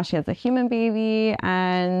baby. Now she has a human baby,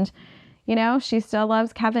 and, she still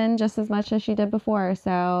loves Kevin just as much as she did before.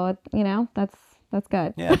 So, that's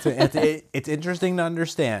good. Yeah, it's interesting to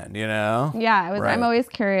understand, Yeah, right. I'm always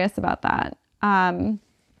curious about that. Then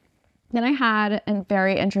I had a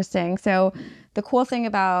very interesting, so the cool thing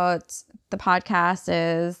about the podcast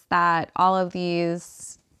is that all of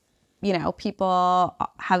these, people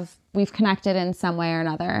we've connected in some way or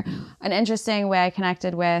another. An interesting way I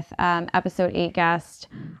connected with episode 8 guest,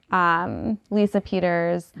 Lisa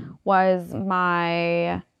Peters, was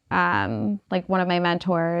my, one of my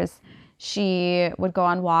mentors. She would go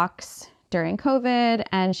on walks during COVID,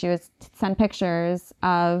 and she would send pictures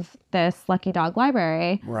of this Lucky Dog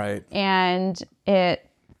library. Right. And it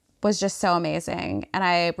was just so amazing. And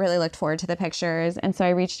I really looked forward to the pictures. And so I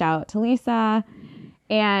reached out to Lisa,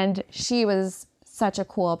 and she was such a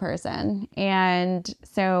cool person. And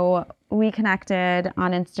so we connected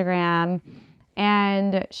on Instagram,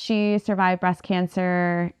 and she survived breast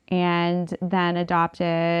cancer and then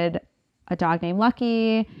adopted a dog named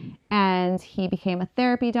Lucky, and he became a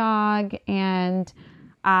therapy dog. And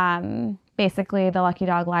basically the Lucky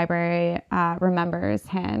Dog Library remembers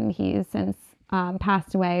him. He's since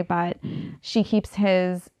passed away, but she keeps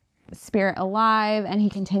his spirit alive, and he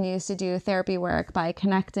continues to do therapy work by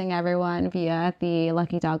connecting everyone via the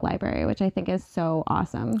Lucky Dog Library, which I think is so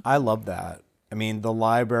awesome. I love that. I mean, the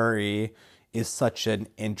library is such an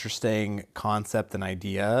interesting concept and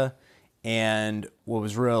idea. And what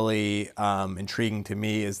was really intriguing to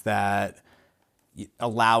me is that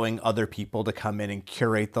allowing other people to come in and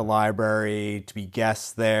curate the library, to be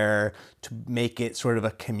guests there, to make it sort of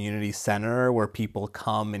a community center where people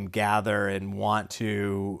come and gather and want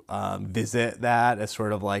to visit that as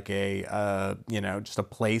sort of like a, just a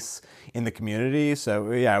place in the community.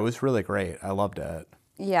 So yeah, it was really great. I loved it.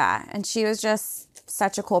 Yeah, and she was just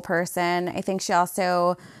such a cool person. I think she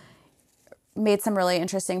also made some really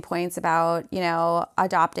interesting points about,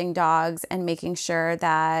 adopting dogs and making sure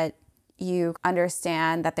that you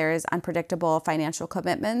understand that there's unpredictable financial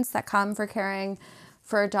commitments that come for caring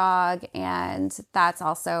for a dog. And that's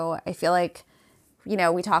also, I feel like,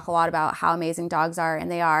 we talk a lot about how amazing dogs are,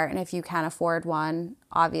 and they are. And if you can afford one,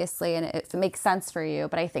 obviously, and if it makes sense for you,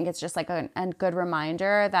 but I think it's just like a good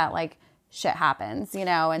reminder that like shit happens, and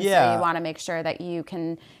so you want to make sure that you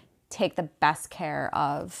can take the best care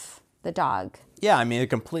of the dog. Yeah, I mean,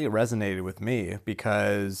 it completely resonated with me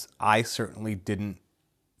because I certainly didn't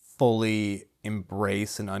fully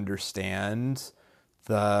embrace and understand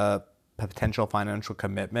the potential financial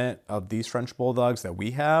commitment of these French Bulldogs that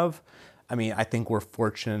we have. I mean, I think we're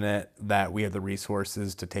fortunate that we have the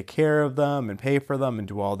resources to take care of them and pay for them and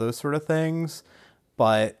do all those sort of things.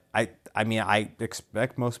 But I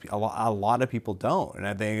expect a lot of people don't. And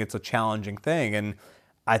I think it's a challenging thing. And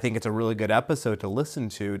I think it's a really good episode to listen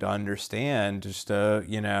to understand, just to,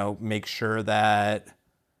 make sure that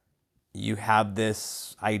you have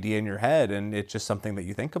this idea in your head and it's just something that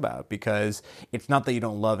you think about, because it's not that you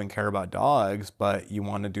don't love and care about dogs, but you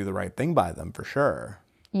want to do the right thing by them for sure.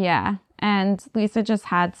 Yeah. And Lisa just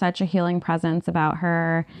had such a healing presence about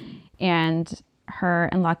her, and her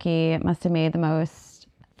and Lucky must have made the most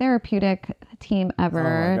therapeutic team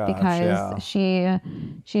ever. Oh my gosh, because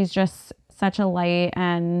she's just such a light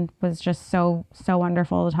and was just so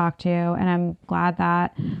wonderful to talk to, and I'm glad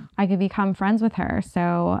that I could become friends with her.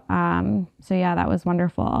 So yeah, that was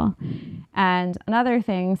wonderful. And another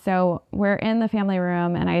thing, so we're in the family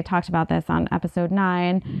room, and I talked about this on episode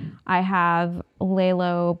 9. I have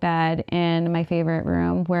lay-low bed in my favorite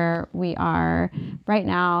room where we are right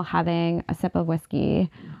now having a sip of whiskey,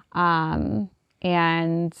 and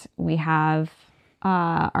we have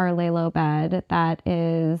our lay-low bed that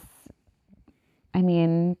is,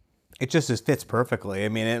 it just fits perfectly. I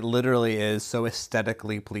mean, it literally is so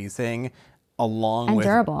aesthetically pleasing, along with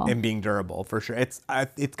durable. And being durable for sure. It's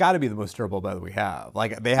got to be the most durable bed we have.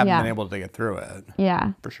 Like, they haven't been able to get through it.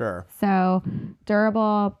 Yeah, for sure. So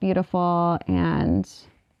durable, beautiful, and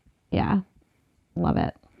yeah, love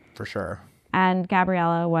it For sure. And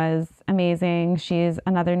Gabriella was amazing. She's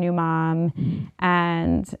another new mom,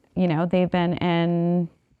 and they've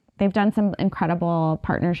done some incredible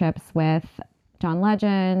partnerships with John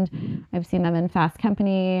Legend. I've seen them in Fast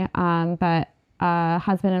Company, but a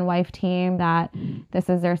husband and wife team that this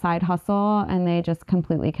is their side hustle, and they just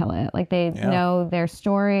completely kill it. Like, they know their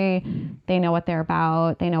story, they know what they're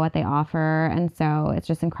about, they know what they offer. And so it's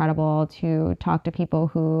just incredible to talk to people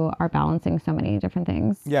who are balancing so many different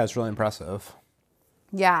things. Yeah, it's really impressive.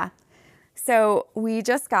 Yeah. So we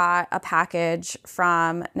just got a package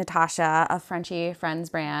from Natasha of Frenchie Friends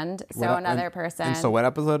brand. So another person. And so what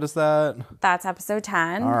episode is that? That's episode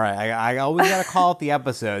 10. All right. I always got to call it the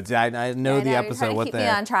episodes. I know the episode. You're trying to keep me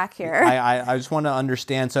on track here. I just want to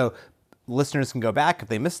understand. So listeners can go back if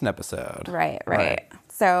they missed an episode. Right.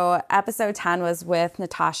 So episode 10 was with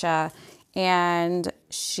Natasha, and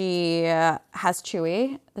she has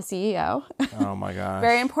Chewy, the CEO. Oh my gosh.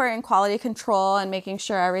 Very important quality control and making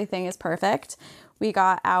sure everything is perfect. We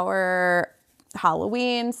got our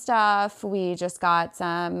Halloween stuff. We just got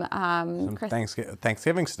some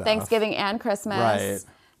Thanksgiving stuff. Thanksgiving and Christmas. Right.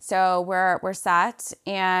 So we're set.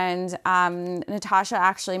 And Natasha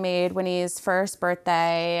actually made Winnie's first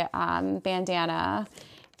birthday bandana,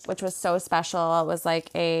 which was so special. It was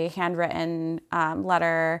like a handwritten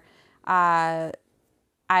letter.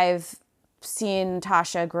 I've seen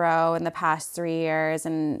Tasha grow in the past 3 years,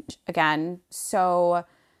 and again,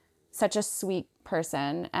 such a sweet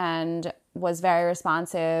person, and was very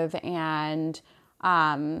responsive. And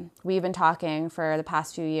we've been talking for the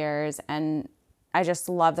past few years, and I just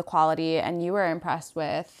love the quality. And you were impressed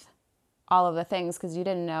with all of the things because you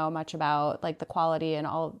didn't know much about like the quality and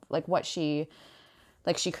all like what she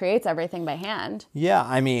like she creates everything by hand. Yeah,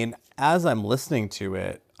 I mean, as I'm listening to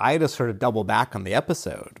it, I had to sort of double back on the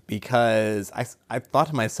episode because I thought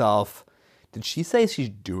to myself, did she say she's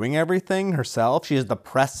doing everything herself? She has the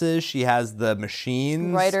presses, she has the machines.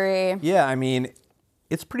 Embroidery. Yeah, I mean,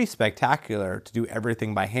 it's pretty spectacular to do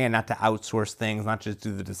everything by hand, not to outsource things, not just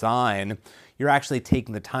do the design. You're actually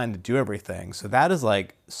taking the time to do everything. So that is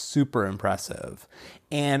like super impressive.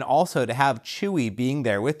 And also to have Chewy being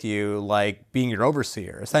there with you, like being your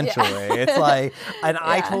overseer, essentially. Yeah. It's like, and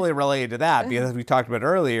I totally related to that because as we talked about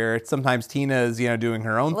earlier, sometimes Tina's, doing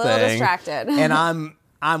her own thing. A little distracted. And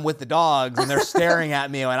I'm with the dogs and they're staring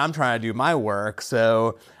at me when I'm trying to do my work.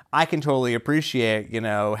 So I can totally appreciate,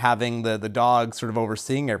 having the dog sort of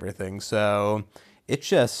overseeing everything. So it's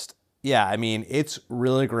just, yeah, I mean, it's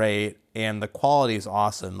really great and the quality is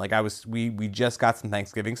awesome. Like we just got some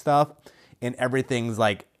Thanksgiving stuff and everything's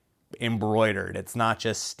like embroidered. It's not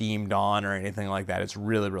just steamed on or anything like that. It's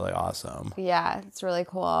really, really awesome. Yeah, it's really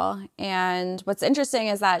cool. And what's interesting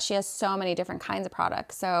is that she has so many different kinds of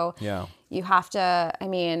products. So yeah, you have to, I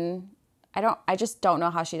mean, I just don't know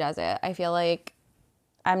how she does it. I feel like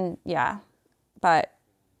but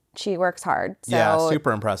she works hard. So yeah,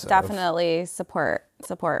 super impressive. Definitely support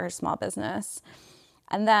her small business.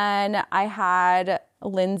 And then I had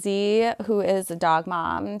Lindsay, who is a dog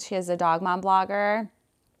mom. She is a dog mom blogger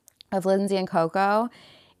of Lindsay and Coco.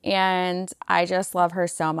 And I just love her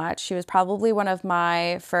so much. She was probably one of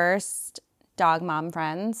my first dog mom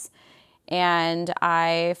friends. And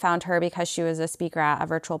I found her because she was a speaker at a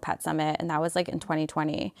virtual pet summit. And that was like in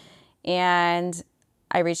 2020. And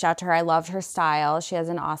I reached out to her. I loved her style. She has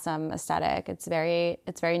an awesome aesthetic. It's very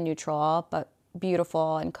neutral, but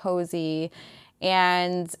beautiful and cozy.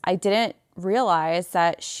 And I didn't realize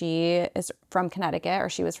that she is from Connecticut, or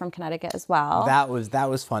she was from Connecticut as well. That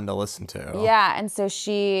was fun to listen to. Yeah, and so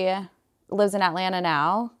she lives in Atlanta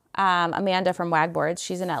now. Amanda from Wagboards,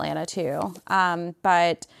 she's in Atlanta too.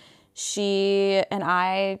 But she and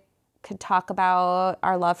I could talk about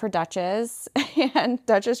our love for Dutch's and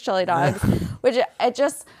Dutch's chili dogs, which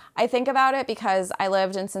I think about it because I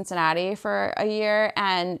lived in Cincinnati for a year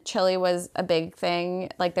and chili was a big thing.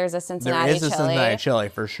 Like there's a Cincinnati chili. There is a Cincinnati chili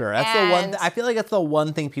for sure. That's the one. I feel like that's the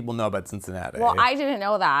one thing people know about Cincinnati. Well, I didn't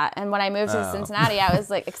know that. And when I moved to Cincinnati, I was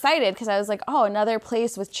like excited because I was like, oh, another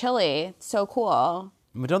place with chili. So cool.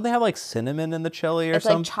 But don't they have like cinnamon in the chili or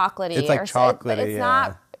something? It's like chocolatey. It's like chocolatey, it's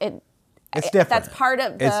not. It's different. That's part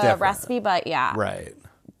of the recipe, but yeah. Right.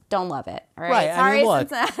 Don't love it. All right. Right. Sorry, I mean, look,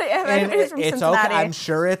 Cincinnati. Everybody's from Cincinnati. Okay. I'm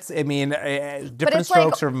sure different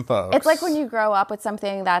strokes from folks. It's like when you grow up with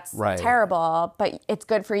something that's terrible, but it's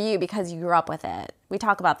good for you because you grew up with it. We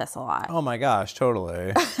talk about this a lot. Oh my gosh,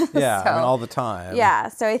 totally. Yeah, I mean, all the time. Yeah,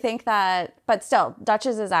 so I think that, but still,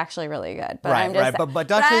 Dutch's is actually really good. But right. But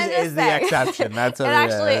Dutch's is the exception. That's what it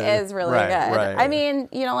actually is really good. Right. I mean,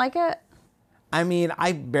 you don't like it? I mean,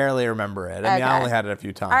 I barely remember it. I mean, I only had it a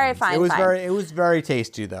few times. All right, fine. It was very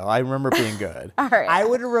tasty, though. I remember it being good. All right. I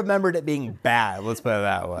would have remembered it being bad. Let's put it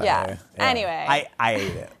that way. Yeah. Anyway. I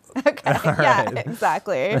ate it. Okay. Yeah,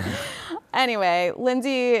 exactly. Anyway,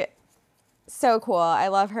 Lindsay, so cool. I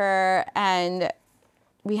love her, and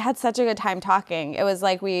we had such a good time talking. It was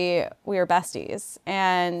like we were besties,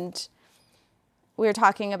 and we were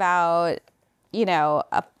talking about,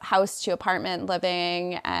 a house to apartment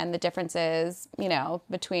living and the differences,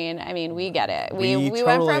 between, I mean, we get it. We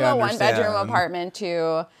went from a 1-bedroom apartment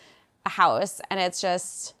to a house, and it's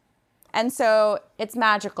just, and so it's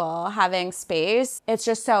magical having space. It's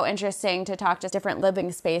just so interesting to talk to different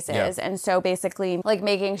living spaces. Yeah. And so basically like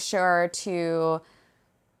making sure to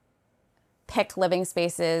pick living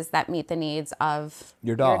spaces that meet the needs of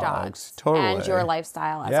your dogs totally. And your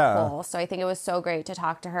lifestyle as a whole. So I think it was so great to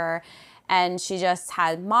talk to her. And she just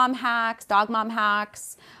had dog mom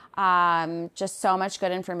hacks, just so much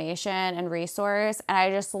good information and resource. And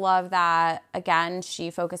I just love that, again, she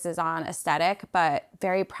focuses on aesthetic, but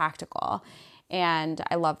very practical. And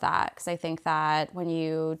I love that because I think that when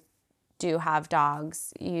you do have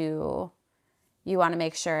dogs, you want to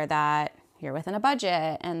make sure that you're within a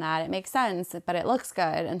budget and that it makes sense, but it looks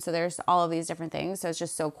good. And so there's all of these different things. So it's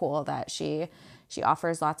just so cool that she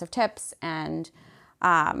offers lots of tips and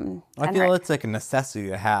I feel it's like a necessity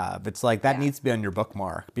to have. It's like that needs to be on your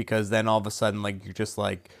bookmark because then all of a sudden like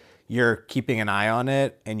you're keeping an eye on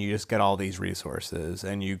it and you just get all these resources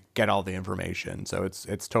and you get all the information. So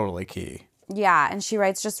it's totally key. Yeah, and she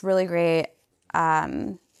writes just really great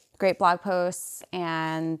blog posts,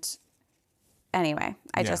 and anyway,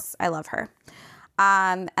 I love her.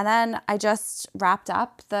 And then I just wrapped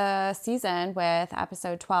up the season with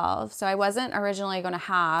episode 12. So I wasn't originally going to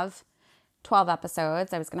have 12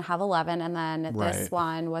 episodes. I was going to have 11, and then this Right.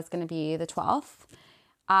 one was going to be the 12th.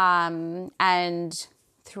 And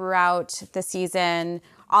throughout the season,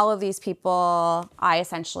 all of these people I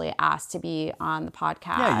essentially asked to be on the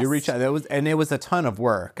podcast. Yeah, you reach out. It was a ton of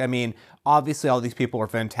work. I mean, obviously all these people were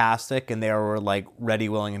fantastic and they were like ready,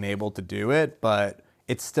 willing, and able to do it, but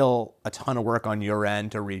it's still a ton of work on your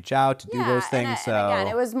end to reach out, to do those things. And again,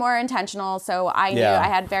 it was more intentional. So I knew I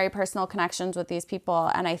had very personal connections with these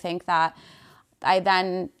people. And I think that I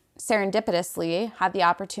then serendipitously had the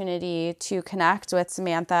opportunity to connect with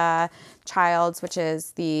Samantha Childs, which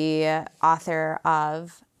is the author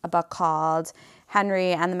of a book called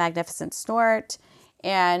Henry and the Magnificent Snort.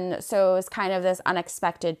 And so it was kind of this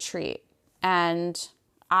unexpected treat. And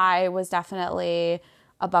I was definitely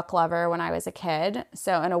a book lover when I was a kid.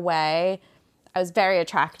 So in a way, I was very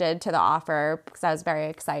attracted to the offer because I was very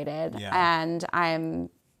excited. Yeah. And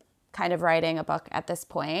I'm kind of writing a book at this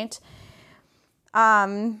point.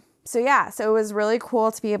 So it was really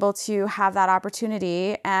cool to be able to have that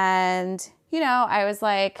opportunity. And, I was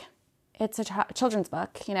like, it's a children's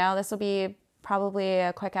book, this will be probably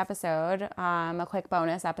a quick episode, a quick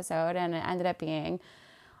bonus episode. And it ended up being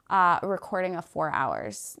a recording of 4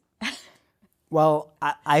 hours. Well,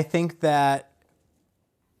 I think that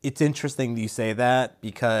it's interesting that you say that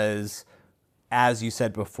because, as you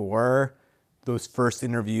said before, those first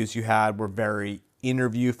interviews you had were very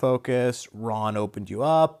interview focused. Ron opened you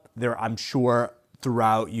up. I'm sure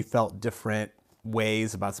throughout you felt different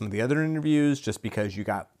ways about some of the other interviews just because you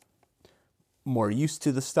got more used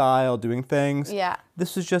to the style, doing things. Yeah.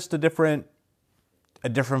 This was just a different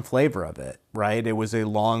flavor of it, right? It was a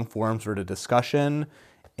long form sort of discussion,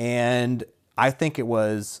 and I think it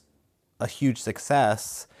was a huge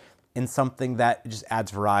success in something that just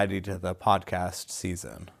adds variety to the podcast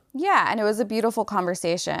season. Yeah, and it was a beautiful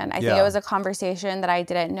conversation. I think it was a conversation that I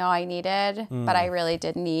didn't know I needed, but I really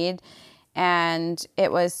did need. And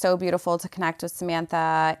it was so beautiful to connect with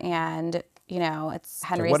Samantha, and it's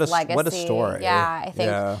Henry's legacy. What a story. Yeah, I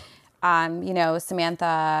think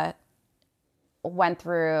Samantha went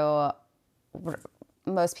through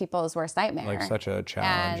most people's worst nightmare. Like such a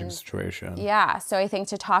challenging situation. Yeah, so I think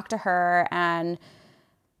to talk to her and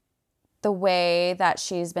the way that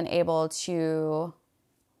she's been able to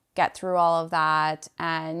get through all of that,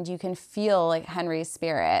 and you can feel like Henry's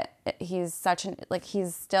spirit. He's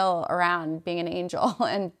he's still around, being an angel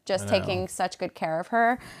and just taking such good care of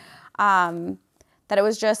her. That it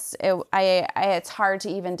was just, it's hard to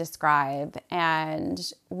even describe. And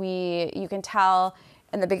you can tell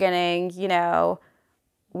in the beginning,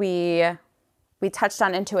 we touched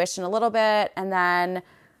on intuition a little bit, and then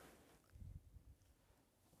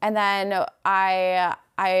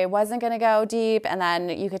I wasn't going to go deep, and then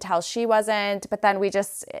you could tell she wasn't, but then it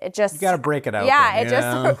just You got to break it out.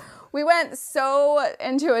 Yeah, we went so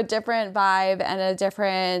into a different vibe and a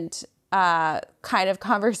different kind of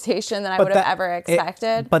conversation than I would have ever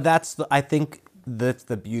expected. I think that's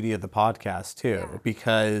the beauty of the podcast too,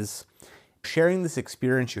 because sharing this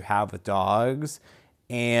experience you have with dogs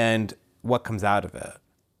and what comes out of it.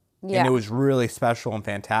 Yeah. And it was really special and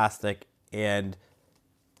fantastic, and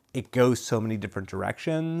it goes so many different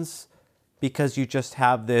directions because you just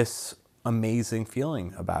have this amazing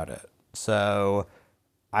feeling about it. So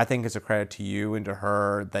I think it's a credit to you and to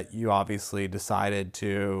her that you obviously decided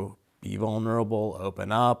to be vulnerable,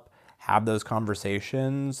 open up, have those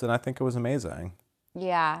conversations, and I think it was amazing.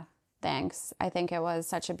 Yeah, thanks. I think it was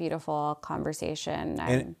such a beautiful conversation.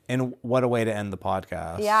 And what a way to end the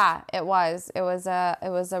podcast. Yeah, it was. It was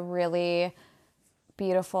a really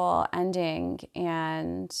beautiful ending,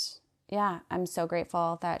 and yeah, I'm so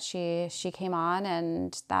grateful that she came on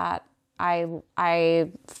and that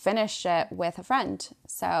I finished it with a friend,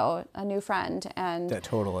 so a new friend, and Yeah,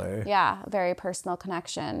 totally. Yeah, a very personal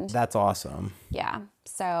connection. That's awesome. Yeah,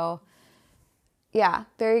 so yeah,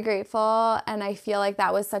 very grateful, and I feel like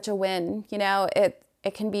that was such a win. It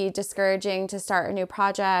can be discouraging to start a new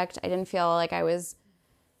project. I didn't feel like I was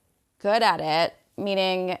good at it,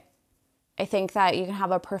 meaning I think that you can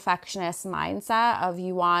have a perfectionist mindset of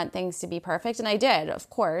you want things to be perfect. And I did, of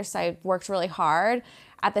course. I worked really hard.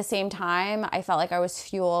 At the same time, I felt like I was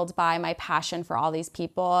fueled by my passion for all these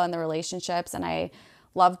people and the relationships. And I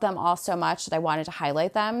loved them all so much that I wanted to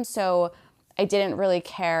highlight them. So I didn't really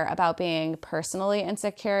care about being personally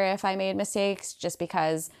insecure if I made mistakes, just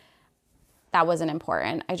because that wasn't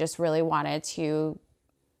important. I just really wanted to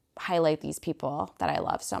highlight these people that I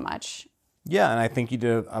love so much. Yeah, and I think you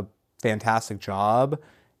did a fantastic job.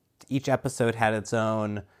 Each episode had its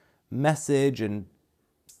own message and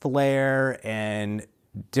flair and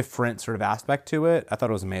different sort of aspect to it. I thought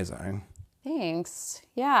it was amazing. Thanks. Thanks.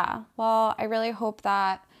 Yeah. Well, I really hope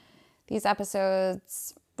that these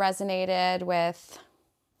episodes resonated with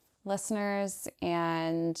listeners,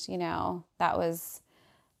 and, you know, that was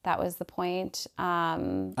the point.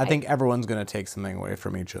 I think everyone's going to take something away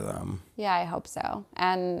from each of them. Yeah, I hope so.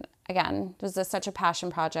 And again, this is such a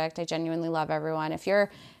passion project. I genuinely love everyone. If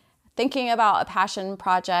you're thinking about a passion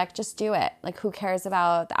project, just do it. Like, who cares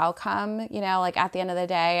about the outcome? You know, like, at the end of the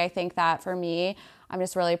day, I think that for me, I'm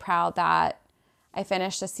just really proud that I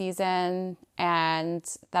finished the season and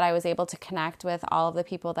that I was able to connect with all of the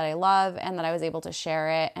people that I love, and that I was able to share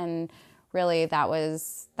it. And really,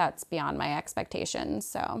 that's beyond my expectations.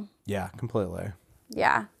 So Yeah, completely.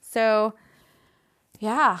 yeah. So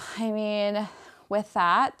yeah, I mean, with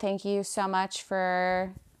that, thank you so much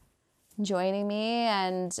for joining me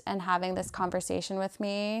and having this conversation with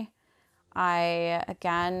me. I'm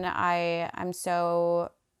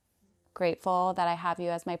so grateful that I have you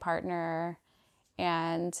as my partner,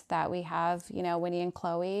 and that we have, you know, Winnie and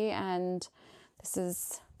Chloe, and this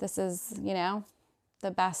is, you know,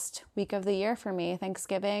 the best week of the year for me,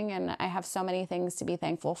 Thanksgiving, and I have so many things to be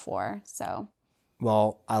thankful for. So,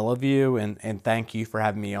 well, I love you, and thank you for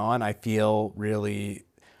having me on. I feel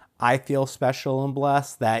special and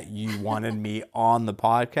blessed that you wanted me on the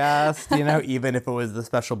podcast, you know, even if it was the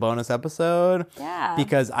special bonus episode. Yeah.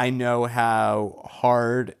 Because I know how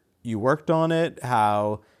hard you worked on it,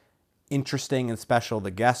 how interesting and special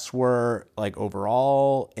the guests were, like,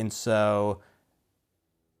 overall. And so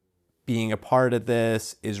being a part of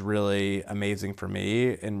this is really amazing for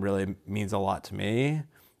me and really means a lot to me.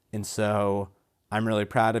 And so I'm really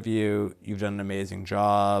proud of you. You've done an amazing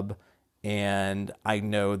job. And I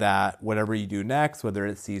know that whatever you do next, whether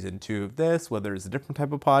it's season 2 of this, whether it's a different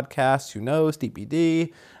type of podcast, who knows,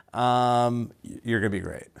 TBD, you're going to be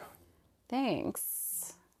great. Thanks.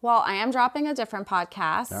 Well, I am dropping a different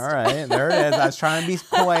podcast. All right, there it is. I was trying to be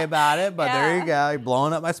coy about it, but There you go. You're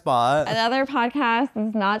blowing up my spot. Another podcast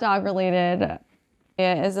is not dog related.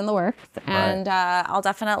 It is in the works, and I'll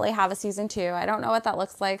definitely have a season 2. I don't know what that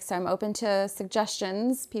looks like, so I'm open to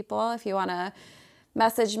suggestions, people, if you want to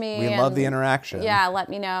message me. We love the interaction. Yeah, let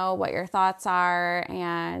me know what your thoughts are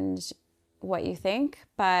and what you think.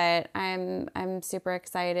 But I'm super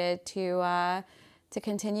excited to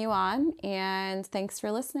continue on, and thanks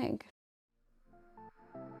for listening.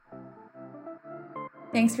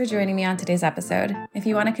 Thanks for joining me on today's episode. If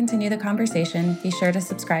you want to continue the conversation, be sure to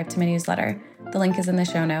subscribe to my newsletter. The link is in the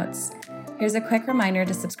show notes. Here's a quick reminder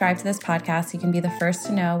to subscribe to this podcast so you can be the first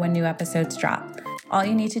to know when new episodes drop. All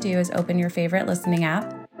you need to do is open your favorite listening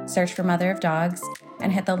app, search for Mother of Dogs,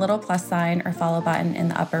 and hit the little plus sign or follow button in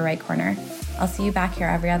the upper right corner. I'll see you back here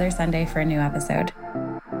every other Sunday for a new episode.